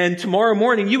and tomorrow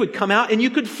morning you would come out and you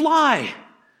could fly.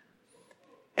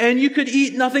 And you could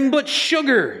eat nothing but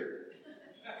sugar.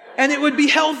 And it would be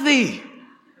healthy.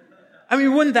 I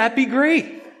mean, wouldn't that be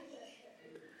great?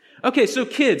 Okay, so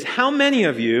kids, how many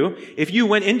of you, if you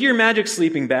went into your magic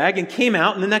sleeping bag and came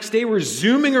out and the next day were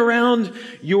zooming around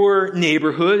your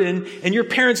neighborhood and your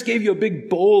parents gave you a big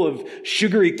bowl of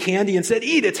sugary candy and said,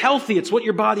 eat, it's healthy, it's what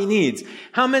your body needs.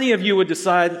 How many of you would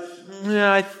decide,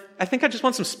 I think I just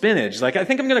want some spinach. I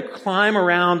think I'm going to climb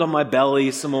around on my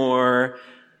belly some more.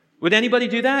 Would anybody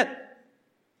do that?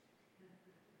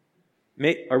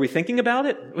 Are we thinking about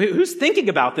it? Who's thinking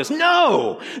about this?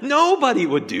 No! Nobody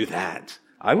would do that.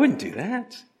 I wouldn't do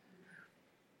that.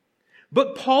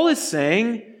 But Paul is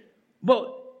saying,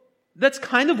 well, that's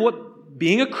kind of what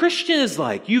being a Christian is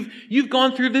like. You've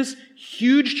gone through this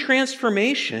huge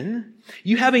transformation.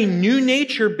 You have a new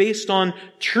nature based on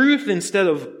truth instead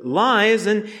of lies,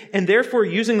 and therefore,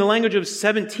 using the language of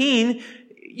 17,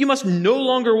 you must no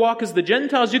longer walk as the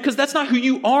Gentiles do because that's not who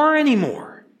you are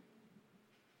anymore.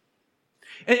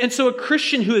 And so a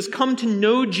Christian who has come to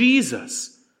know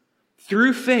Jesus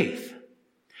through faith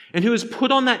and who has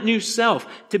put on that new self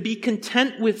to be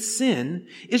content with sin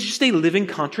is just a living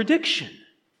contradiction.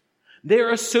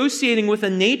 They're associating with a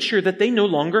nature that they no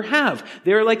longer have.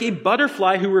 They're like a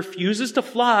butterfly who refuses to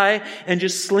fly and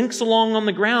just slinks along on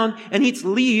the ground and eats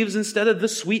leaves instead of the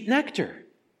sweet nectar.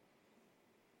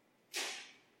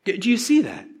 Do you see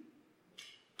that?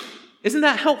 Isn't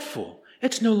that helpful?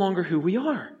 It's no longer who we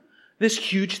are. This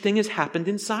huge thing has happened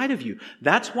inside of you.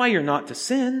 That's why you're not to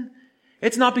sin.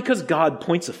 It's not because God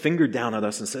points a finger down at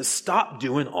us and says, stop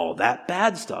doing all that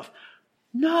bad stuff.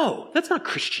 No, that's not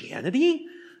Christianity.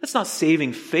 That's not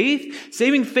saving faith.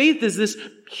 Saving faith is this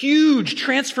huge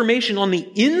transformation on the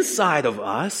inside of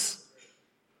us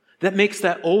that makes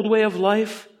that old way of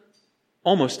life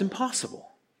almost impossible.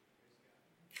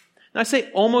 Now, I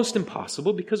say almost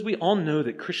impossible because we all know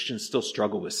that Christians still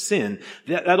struggle with sin.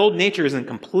 That old nature isn't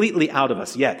completely out of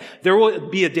us yet. There will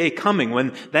be a day coming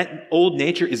when that old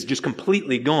nature is just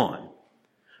completely gone.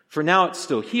 For now, it's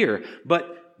still here.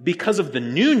 But because of the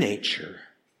new nature,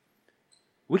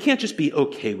 we can't just be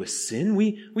okay with sin.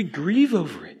 We grieve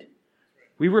over it.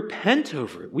 We repent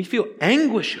over it. We feel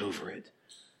anguish over it.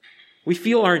 We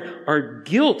feel our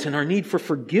guilt and our need for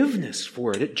forgiveness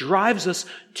for it. It drives us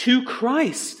to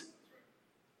Christ.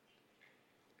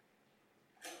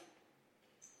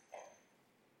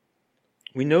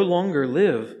 We no longer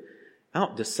live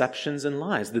out deceptions and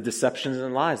lies. The deceptions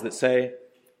and lies that say,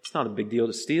 it's not a big deal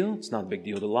to steal. It's not a big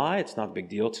deal to lie. It's not a big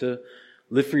deal to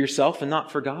live for yourself and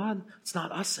not for God. It's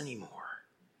not us anymore.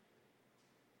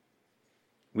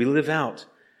 We live out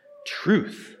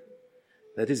truth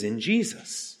that is in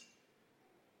Jesus.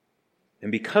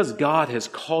 And because God has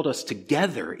called us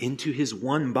together into his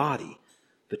one body,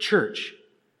 the church,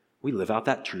 we live out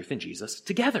that truth in Jesus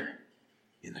together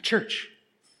in the church.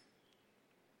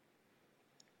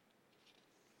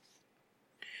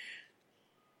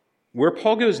 Where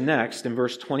Paul goes next in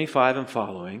verse 25 and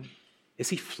following is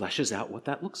he fleshes out what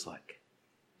that looks like.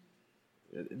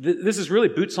 This is really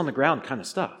boots on the ground kind of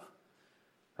stuff.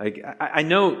 Like, I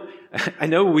know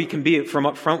we can be, from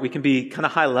up front, we can be kind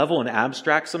of high level and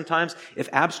abstract sometimes. If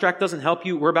abstract doesn't help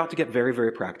you, we're about to get very,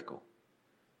 very practical.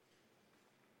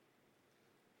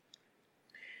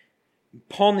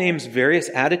 Paul names various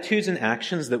attitudes and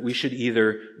actions that we should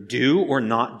either do or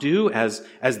not do as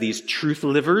these truth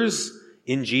livers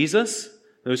in Jesus,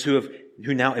 those who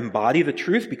now embody the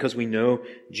truth because we know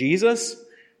Jesus.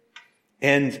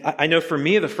 And I know for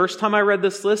me, the first time I read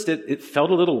this list, it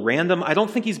felt a little random. I don't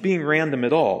think he's being random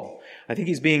at all. I think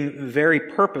he's being very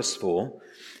purposeful.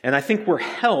 And I think we're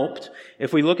helped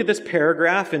if we look at this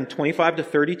paragraph in 25 to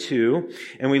 32,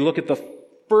 and we look at the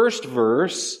first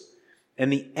verse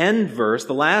and the end verse,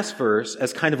 the last verse,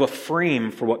 as kind of a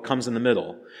frame for what comes in the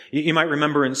middle. You might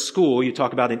remember in school, you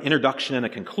talk about an introduction and a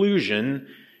conclusion,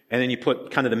 and then you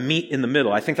put kind of the meat in the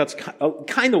middle. I think that's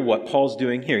kind of what Paul's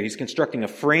doing here. He's constructing a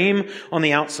frame on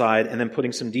the outside and then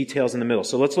putting some details in the middle.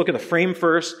 So let's look at the frame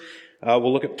first.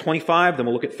 We'll look at 25, then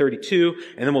we'll look at 32,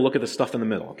 and then we'll look at the stuff in the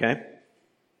middle, okay?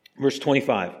 Verse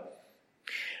 25.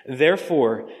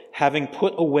 Therefore, having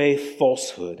put away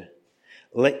falsehood,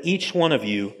 let each one of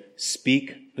you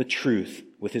speak the truth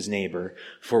with his neighbor,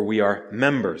 for we are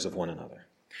members of one another.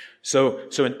 So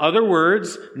in other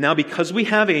words, now because we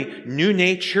have a new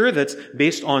nature that's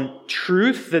based on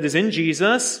truth that is in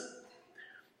Jesus,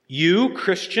 you,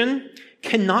 Christian,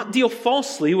 cannot deal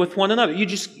falsely with one another.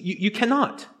 You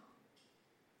cannot.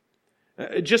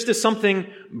 Just as something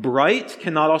bright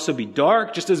cannot also be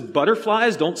dark, just as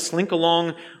butterflies don't slink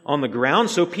along on the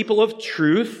ground, so people of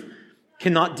truth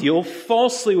cannot deal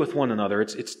falsely with one another.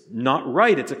 It's not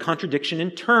right. It's a contradiction in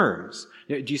terms.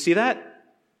 Do you see that?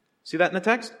 See that in the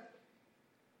text?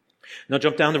 Now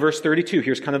jump down to verse 32.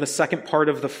 Here's kind of the second part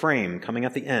of the frame coming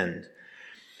at the end.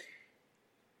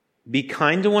 Be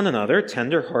kind to one another,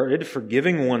 tender-hearted,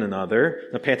 forgiving one another.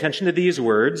 Now pay attention to these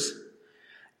words.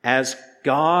 As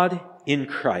God in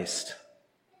Christ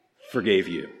forgave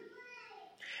you.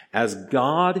 As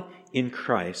God in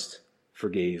Christ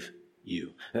forgave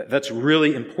you. That's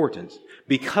really important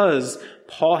because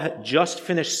Paul had just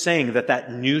finished saying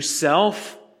that new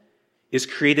self is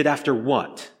created after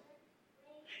what?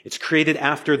 It's created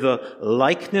after the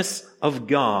likeness of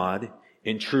God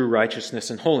in true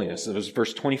righteousness and holiness. It was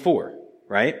verse 24,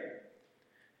 right?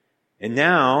 And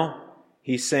now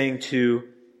he's saying to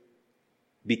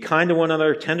be kind to one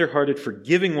another, tenderhearted,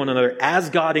 forgiving one another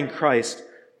as God in Christ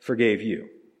forgave you.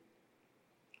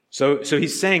 So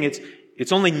he's saying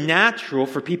it's only natural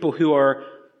for people who are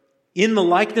in the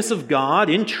likeness of God,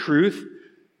 in truth,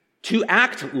 to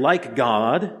act like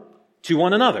God to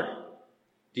one another.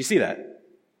 Do you see that?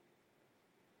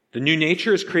 The new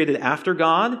nature is created after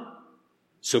God,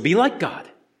 so be like God.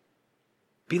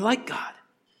 Be like God.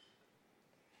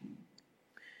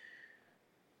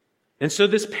 And so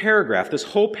this paragraph, this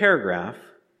whole paragraph,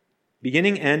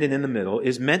 beginning, end, and in the middle,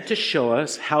 is meant to show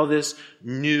us how this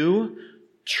new,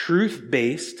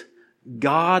 truth-based,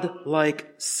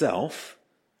 God-like self,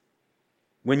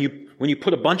 when you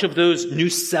put a bunch of those new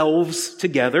selves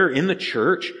together in the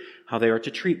church, how they are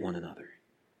to treat one another.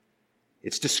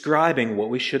 It's describing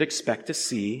what we should expect to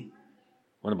see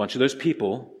when a bunch of those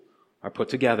people are put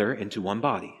together into one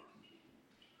body.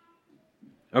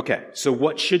 Okay, so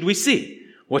what should we see?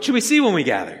 What should we see when we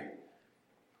gather?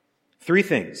 3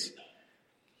 things.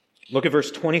 Look at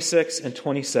verse 26 and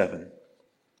 27.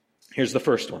 Here's the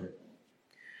first one.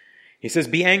 He says,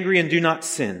 "Be angry and do not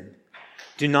sin.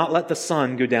 Do not let the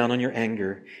sun go down on your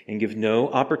anger, and give no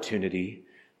opportunity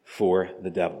for the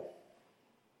devil."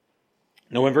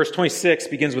 Now, when verse 26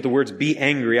 begins with the words, "be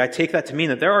angry," I take that to mean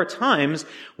that there are times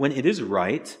when it is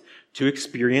right to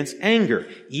experience anger,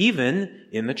 even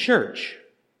in the church.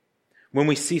 When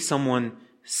we see someone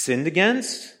sinned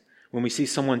against, when we see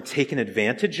someone taken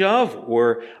advantage of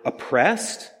or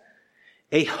oppressed,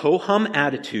 a ho-hum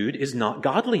attitude is not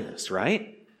godliness,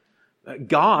 right?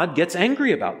 God gets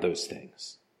angry about those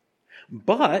things.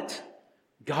 But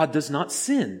God does not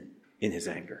sin in his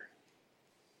anger.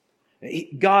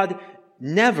 God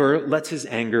never lets his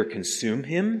anger consume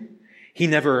him. He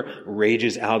never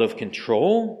rages out of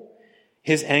control.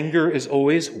 His anger is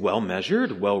always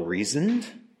well-measured, well-reasoned.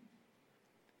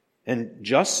 And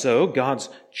just so, God's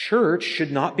church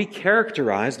should not be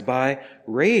characterized by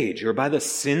rage or by the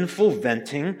sinful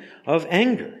venting of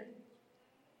anger.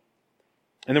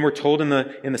 And then we're told in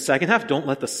the second half, don't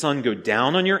let the sun go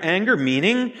down on your anger,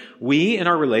 meaning we, in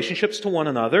our relationships to one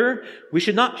another, we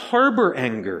should not harbor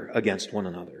anger against one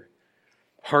another.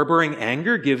 Harboring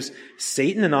anger gives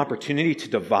Satan an opportunity to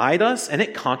divide us, and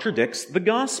it contradicts the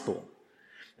gospel.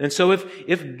 And so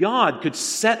if God could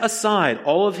set aside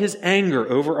all of his anger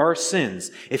over our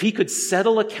sins, if he could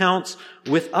settle accounts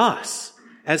with us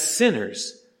as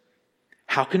sinners,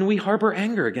 how can we harbor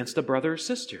anger against a brother or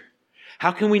sister?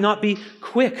 How can we not be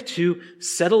quick to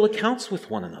settle accounts with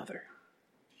one another?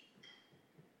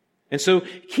 And so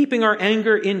keeping our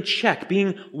anger in check,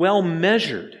 being well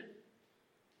measured,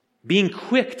 being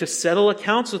quick to settle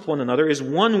accounts with one another is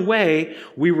one way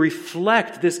we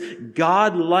reflect this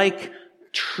God-like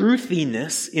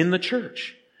truthiness in the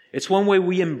church. It's one way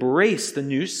we embrace the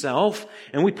new self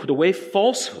and we put away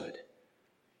falsehood.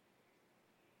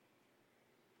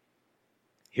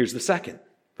 Here's the second,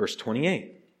 verse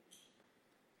 28.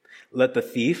 "Let the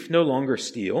thief no longer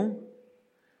steal,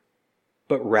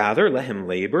 but rather let him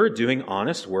labor, doing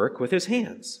honest work with his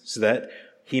hands, so that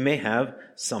he may have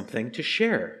something to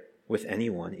share with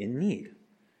anyone in need."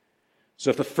 So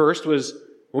if the first was,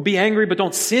 well, be angry, but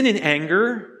don't sin in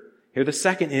anger, here the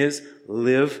second is,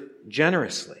 live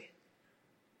generously.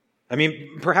 I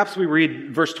mean, perhaps we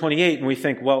read verse 28 and we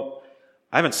think, well,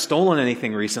 I haven't stolen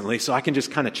anything recently, so I can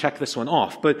just kind of check this one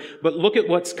off. But look at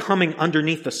what's coming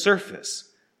underneath the surface.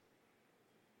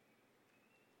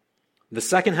 The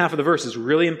second half of the verse is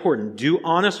really important. Do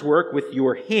honest work with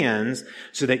your hands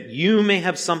so that you may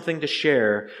have something to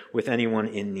share with anyone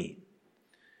in need.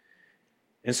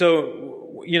 And so,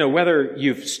 whether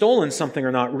you've stolen something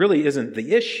or not really isn't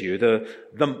the issue.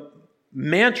 The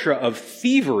mantra of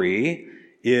thievery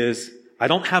is, I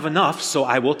don't have enough, so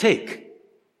I will take.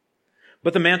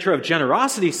 But the mantra of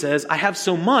generosity says, I have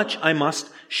so much, I must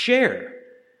share.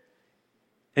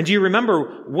 And do you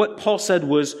remember what Paul said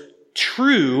was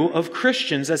true of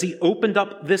Christians as he opened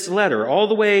up this letter all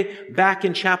the way back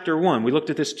in chapter 1? We looked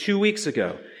at this 2 weeks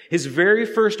ago. His very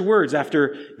first words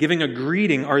after giving a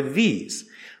greeting are these: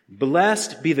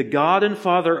 "Blessed be the God and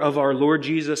Father of our Lord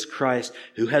Jesus Christ,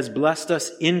 who has blessed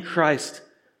us in Christ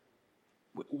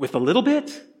with a little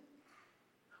bit,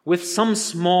 with some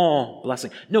small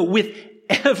blessing. No, with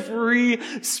every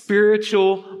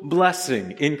spiritual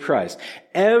blessing in Christ.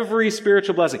 Every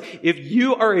spiritual blessing. If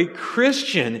you are a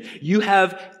Christian, you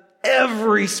have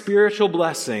every spiritual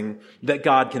blessing that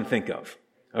God can think of.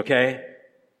 Okay?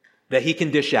 That he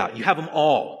can dish out. You have them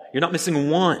all. You're not missing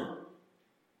one.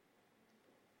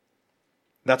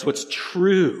 That's what's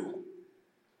true.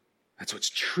 That's what's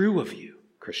true of you,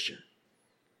 Christian.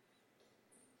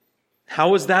 How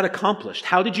was that accomplished?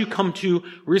 How did you come to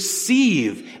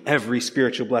receive every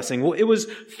spiritual blessing? Well, it was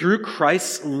through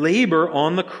Christ's labor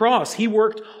on the cross. He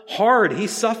worked hard. He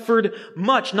suffered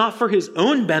much, not for his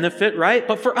own benefit, right?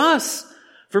 But for us,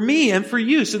 for me and for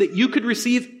you, so that you could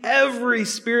receive every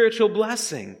spiritual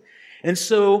blessing. And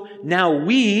so now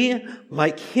we,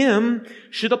 like him,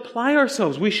 should apply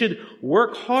ourselves. We should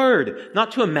work hard,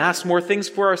 not to amass more things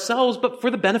for ourselves, but for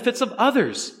the benefits of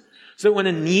others. So that when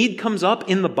a need comes up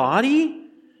in the body,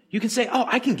 you can say, oh,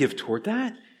 I can give toward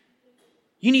that.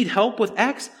 You need help with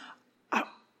X?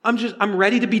 I'm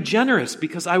ready to be generous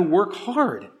because I work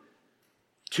hard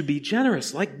to be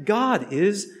generous, like God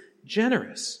is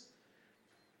generous.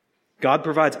 God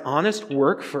provides honest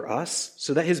work for us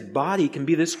so that his body can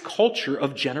be this culture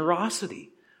of generosity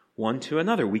one to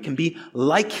another. We can be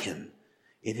like him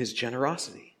in his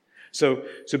generosity. So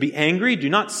be angry, do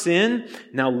not sin.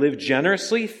 Now live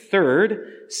generously.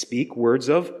 Third, speak words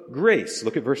of grace.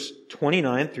 Look at verse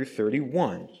 29 through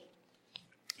 31.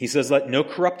 He says, let no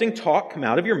corrupting talk come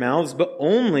out of your mouths, but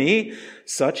only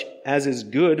such as is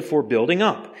good for building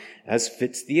up, as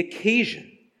fits the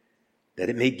occasion, that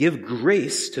it may give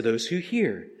grace to those who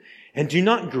hear. And do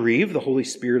not grieve the Holy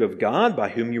Spirit of God, by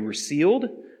whom you were sealed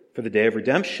for the day of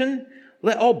redemption.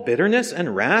 Let all bitterness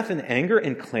and wrath and anger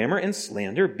and clamor and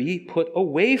slander be put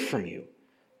away from you,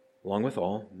 along with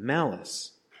all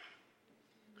malice.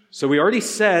 So we already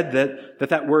said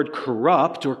that word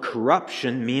corrupt or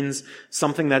corruption means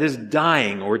something that is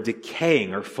dying or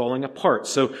decaying or falling apart.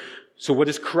 So what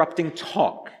is corrupting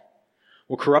talk?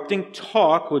 Well, corrupting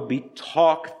talk would be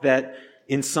talk that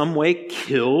in some way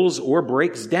kills or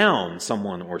breaks down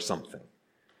someone or something.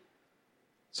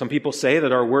 Some people say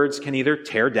that our words can either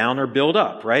tear down or build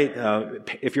up, right?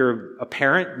 If you're a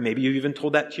parent, maybe you've even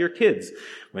told that to your kids.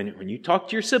 When you talk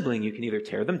to your sibling, you can either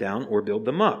tear them down or build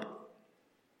them up.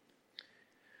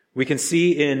 We can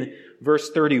see in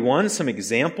verse 31 some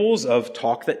examples of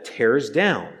talk that tears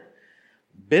down.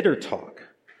 Bitter talk,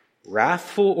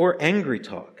 wrathful or angry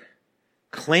talk,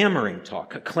 clamoring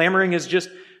talk. Clamoring is just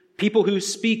people who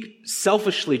speak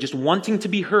selfishly, just wanting to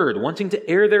be heard, wanting to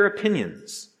air their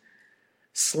opinions.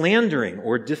 Slandering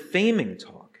or defaming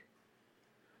talk.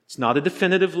 It's not a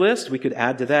definitive list. We could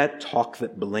add to that talk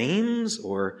that blames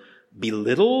or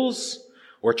belittles,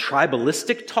 or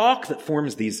tribalistic talk that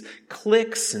forms these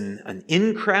cliques and an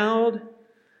in-crowd,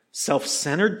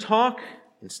 self-centered talk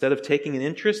instead of taking an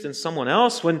interest in someone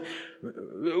else.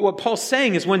 What Paul's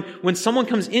saying is when someone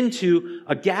comes into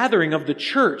a gathering of the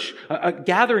church, a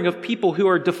gathering of people who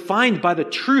are defined by the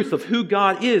truth of who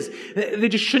God is, they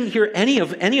just shouldn't hear any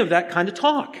of that kind of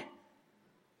talk.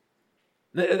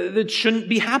 That shouldn't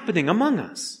be happening among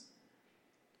us.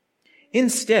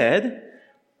 Instead,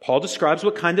 Paul describes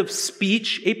what kind of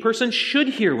speech a person should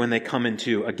hear when they come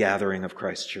into a gathering of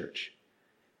Christ's church.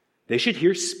 They should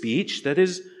hear speech that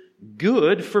is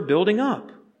good for building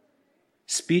up.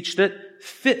 Speech that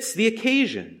fits the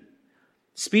occasion.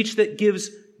 Speech that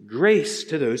gives grace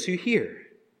to those who hear.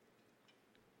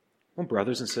 Well,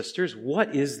 brothers and sisters,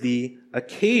 what is the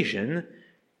occasion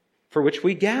for which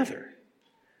we gather?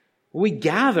 We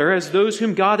gather as those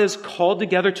whom God has called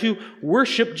together to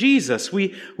worship Jesus.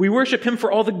 We worship him for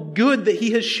all the good that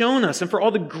he has shown us and for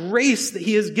all the grace that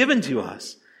he has given to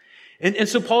us. And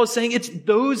so Paul is saying it's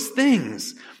those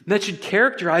things that should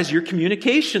characterize your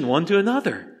communication one to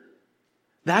another.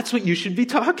 That's what you should be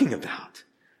talking about.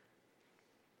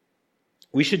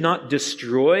 We should not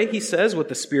destroy, he says, what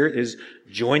the Spirit is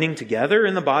joining together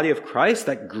in the body of Christ.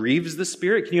 That grieves the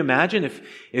Spirit. Can you imagine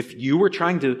if you were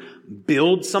trying to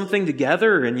build something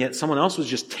together and yet someone else was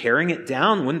just tearing it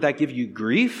down? Wouldn't that give you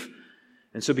grief?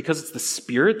 And so because it's the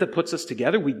Spirit that puts us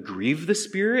together, we grieve the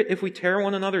Spirit if we tear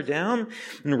one another down.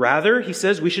 And rather, he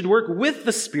says, we should work with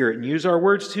the Spirit and use our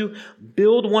words to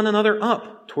build one another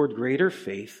up toward greater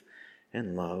faith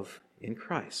and love in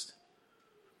Christ.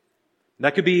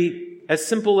 That could be as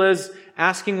simple as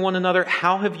asking one another,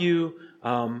 how have you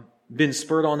been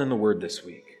spurred on in the Word this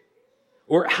week?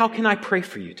 Or how can I pray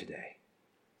for you today?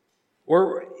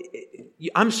 Or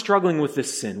I'm struggling with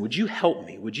this sin. Would you help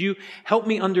me? Would you help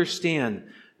me understand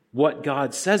what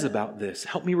God says about this?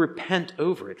 Help me repent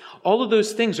over it. All of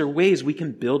those things are ways we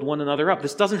can build one another up.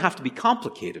 This doesn't have to be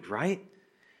complicated, right?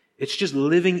 It's just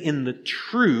living in the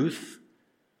truth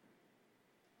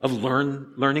of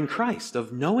learning Christ,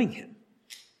 of knowing him.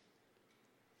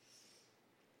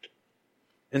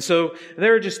 And so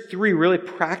there are just three really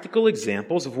practical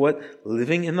examples of what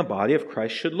living in the body of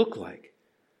Christ should look like.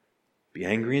 Be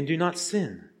angry and do not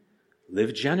sin.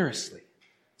 Live generously.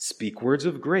 Speak words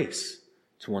of grace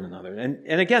to one another.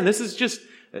 And again, this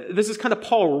is kind of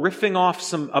Paul riffing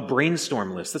off a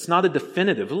brainstorm list. That's not a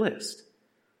definitive list.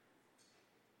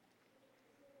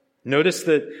 Notice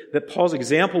that Paul's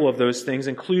example of those things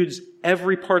includes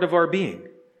every part of our being.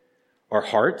 Our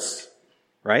hearts,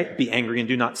 right? Be angry and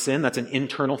do not sin. That's an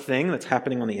internal thing that's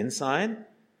happening on the inside.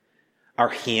 Our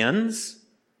hands.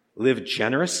 Live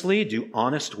generously. Do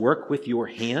honest work with your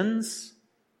hands.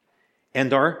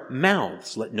 And our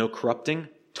mouths. Let no corrupting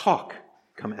talk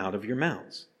come out of your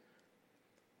mouths.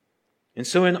 And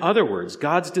so in other words,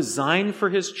 God's design for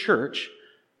his church,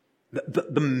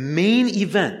 the main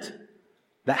event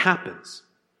that happens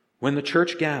when the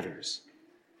church gathers,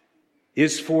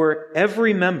 is for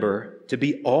every member to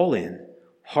be all in,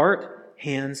 heart,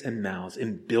 hands, and mouths,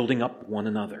 in building up one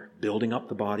another, building up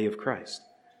the body of Christ.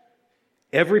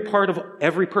 Every part of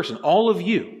every person, all of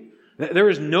you, there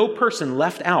is no person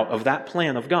left out of that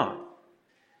plan of God,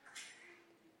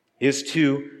 is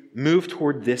to move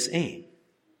toward this aim.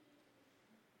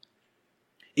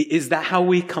 Is that how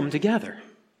we come together?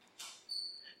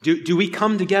 Do we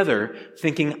come together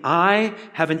thinking, I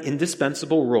have an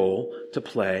indispensable role to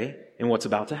play in what's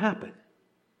about to happen?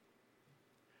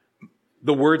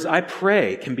 The words I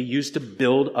pray can be used to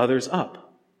build others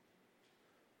up.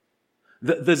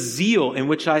 The zeal in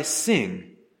which I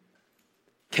sing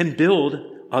can build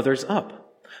others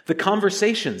up. The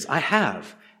conversations I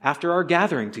have after our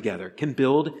gathering together can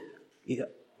build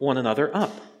one another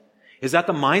up. Is that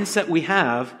the mindset we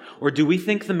have, or do we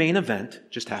think the main event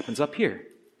just happens up here?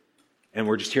 And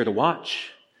we're just here to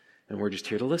watch, and we're just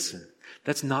here to listen.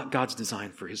 That's not God's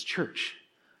design for his church.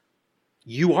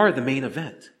 You are the main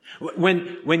event.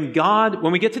 When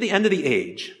we get to the end of the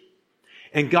age,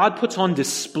 and God puts on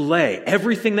display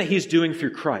everything that he's doing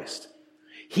through Christ,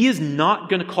 he is not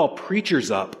going to call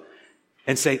preachers up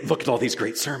and say, look at all these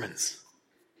great sermons.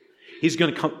 He's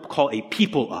going to call a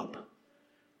people up,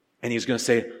 and he's going to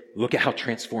say, look at how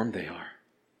transformed they are.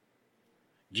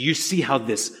 Do you see how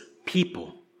this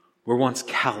people were once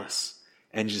callous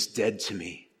and just dead to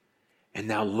me? And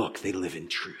now look, they live in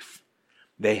truth.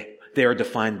 They are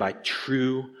defined by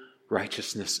true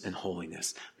righteousness and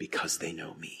holiness because they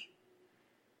know me.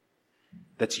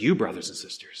 That's you, brothers and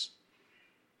sisters.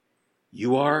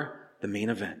 You are the main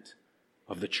event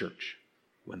of the church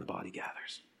when the body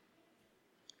gathers.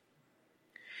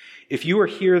 If you are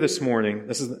here this morning,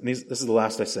 this is the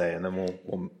last I say, and then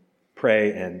we'll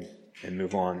pray and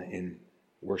move on in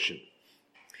worship.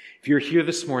 If you're here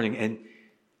this morning and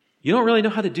you don't really know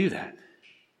how to do that,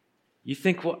 you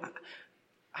think, well,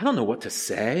 I don't know what to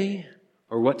say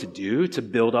or what to do to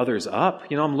build others up.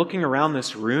 I'm looking around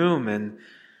this room and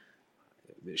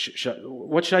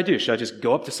what should I do? Should I just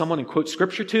go up to someone and quote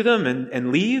scripture to them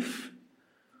and leave?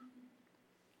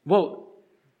 Well,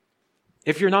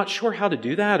 if you're not sure how to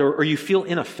do that or you feel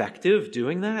ineffective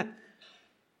doing that,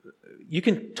 you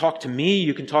can talk to me,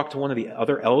 you can talk to one of the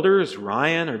other elders,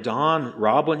 Ryan or Don,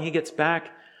 Rob when he gets back.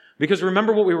 Because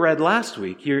remember what we read last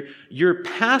week, your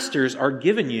pastors are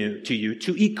given to you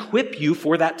to equip you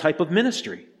for that type of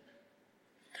ministry.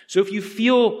 So if you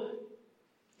feel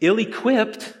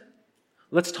ill-equipped,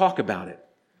 let's talk about it.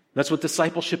 That's what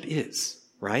discipleship is,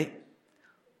 right?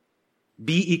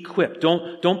 Be equipped.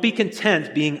 Don't be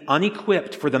content being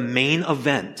unequipped for the main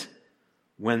event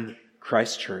when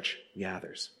Christ's church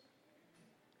gathers.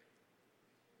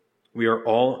 We are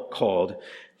all called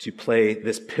to play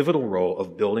this pivotal role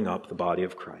of building up the body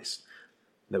of Christ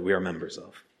that we are members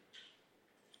of.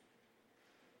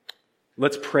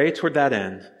 Let's pray toward that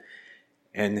end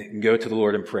and go to the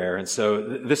Lord in prayer. And so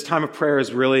this time of prayer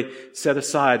is really set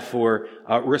aside for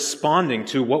responding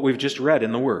to what we've just read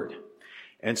in the Word.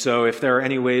 And so if there are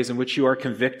any ways in which you are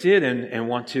convicted and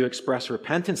want to express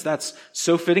repentance, that's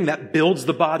so fitting. That builds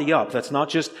the body up. That's not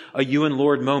just a you and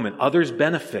Lord moment. Others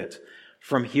benefit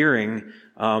from hearing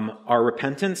our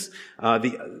repentance.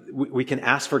 We can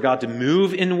ask for God to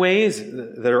move in ways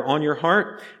that are on your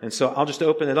heart. And so I'll just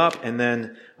open it up. And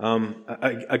then,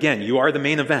 again, you are the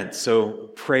main event.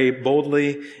 So pray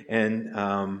boldly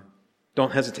and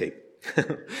don't hesitate.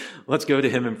 Let's go to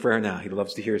him in prayer now. He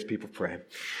loves to hear his people pray.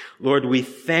 Lord, we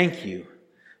thank you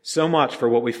so much for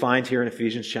what we find here in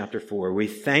Ephesians chapter 4. We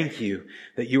thank you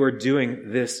that you are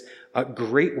doing this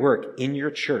great work in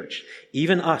your church.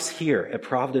 Even us here at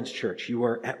Providence Church, you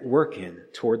are at work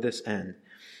toward this end,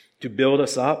 to build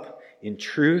us up in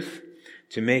truth,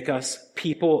 to make us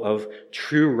people of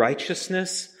true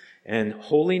righteousness and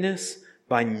holiness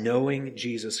by knowing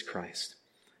Jesus Christ.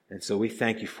 And so we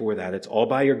thank you for that. It's all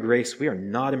by your grace. We are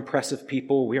not impressive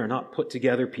people. We are not put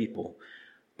together people,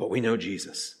 but we know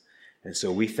Jesus. And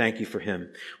so we thank you for him.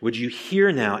 Would you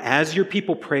hear now, as your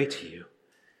people pray to you,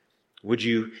 would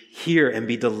you hear and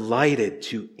be delighted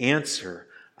to answer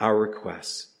our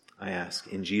requests? I ask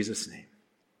in Jesus' name.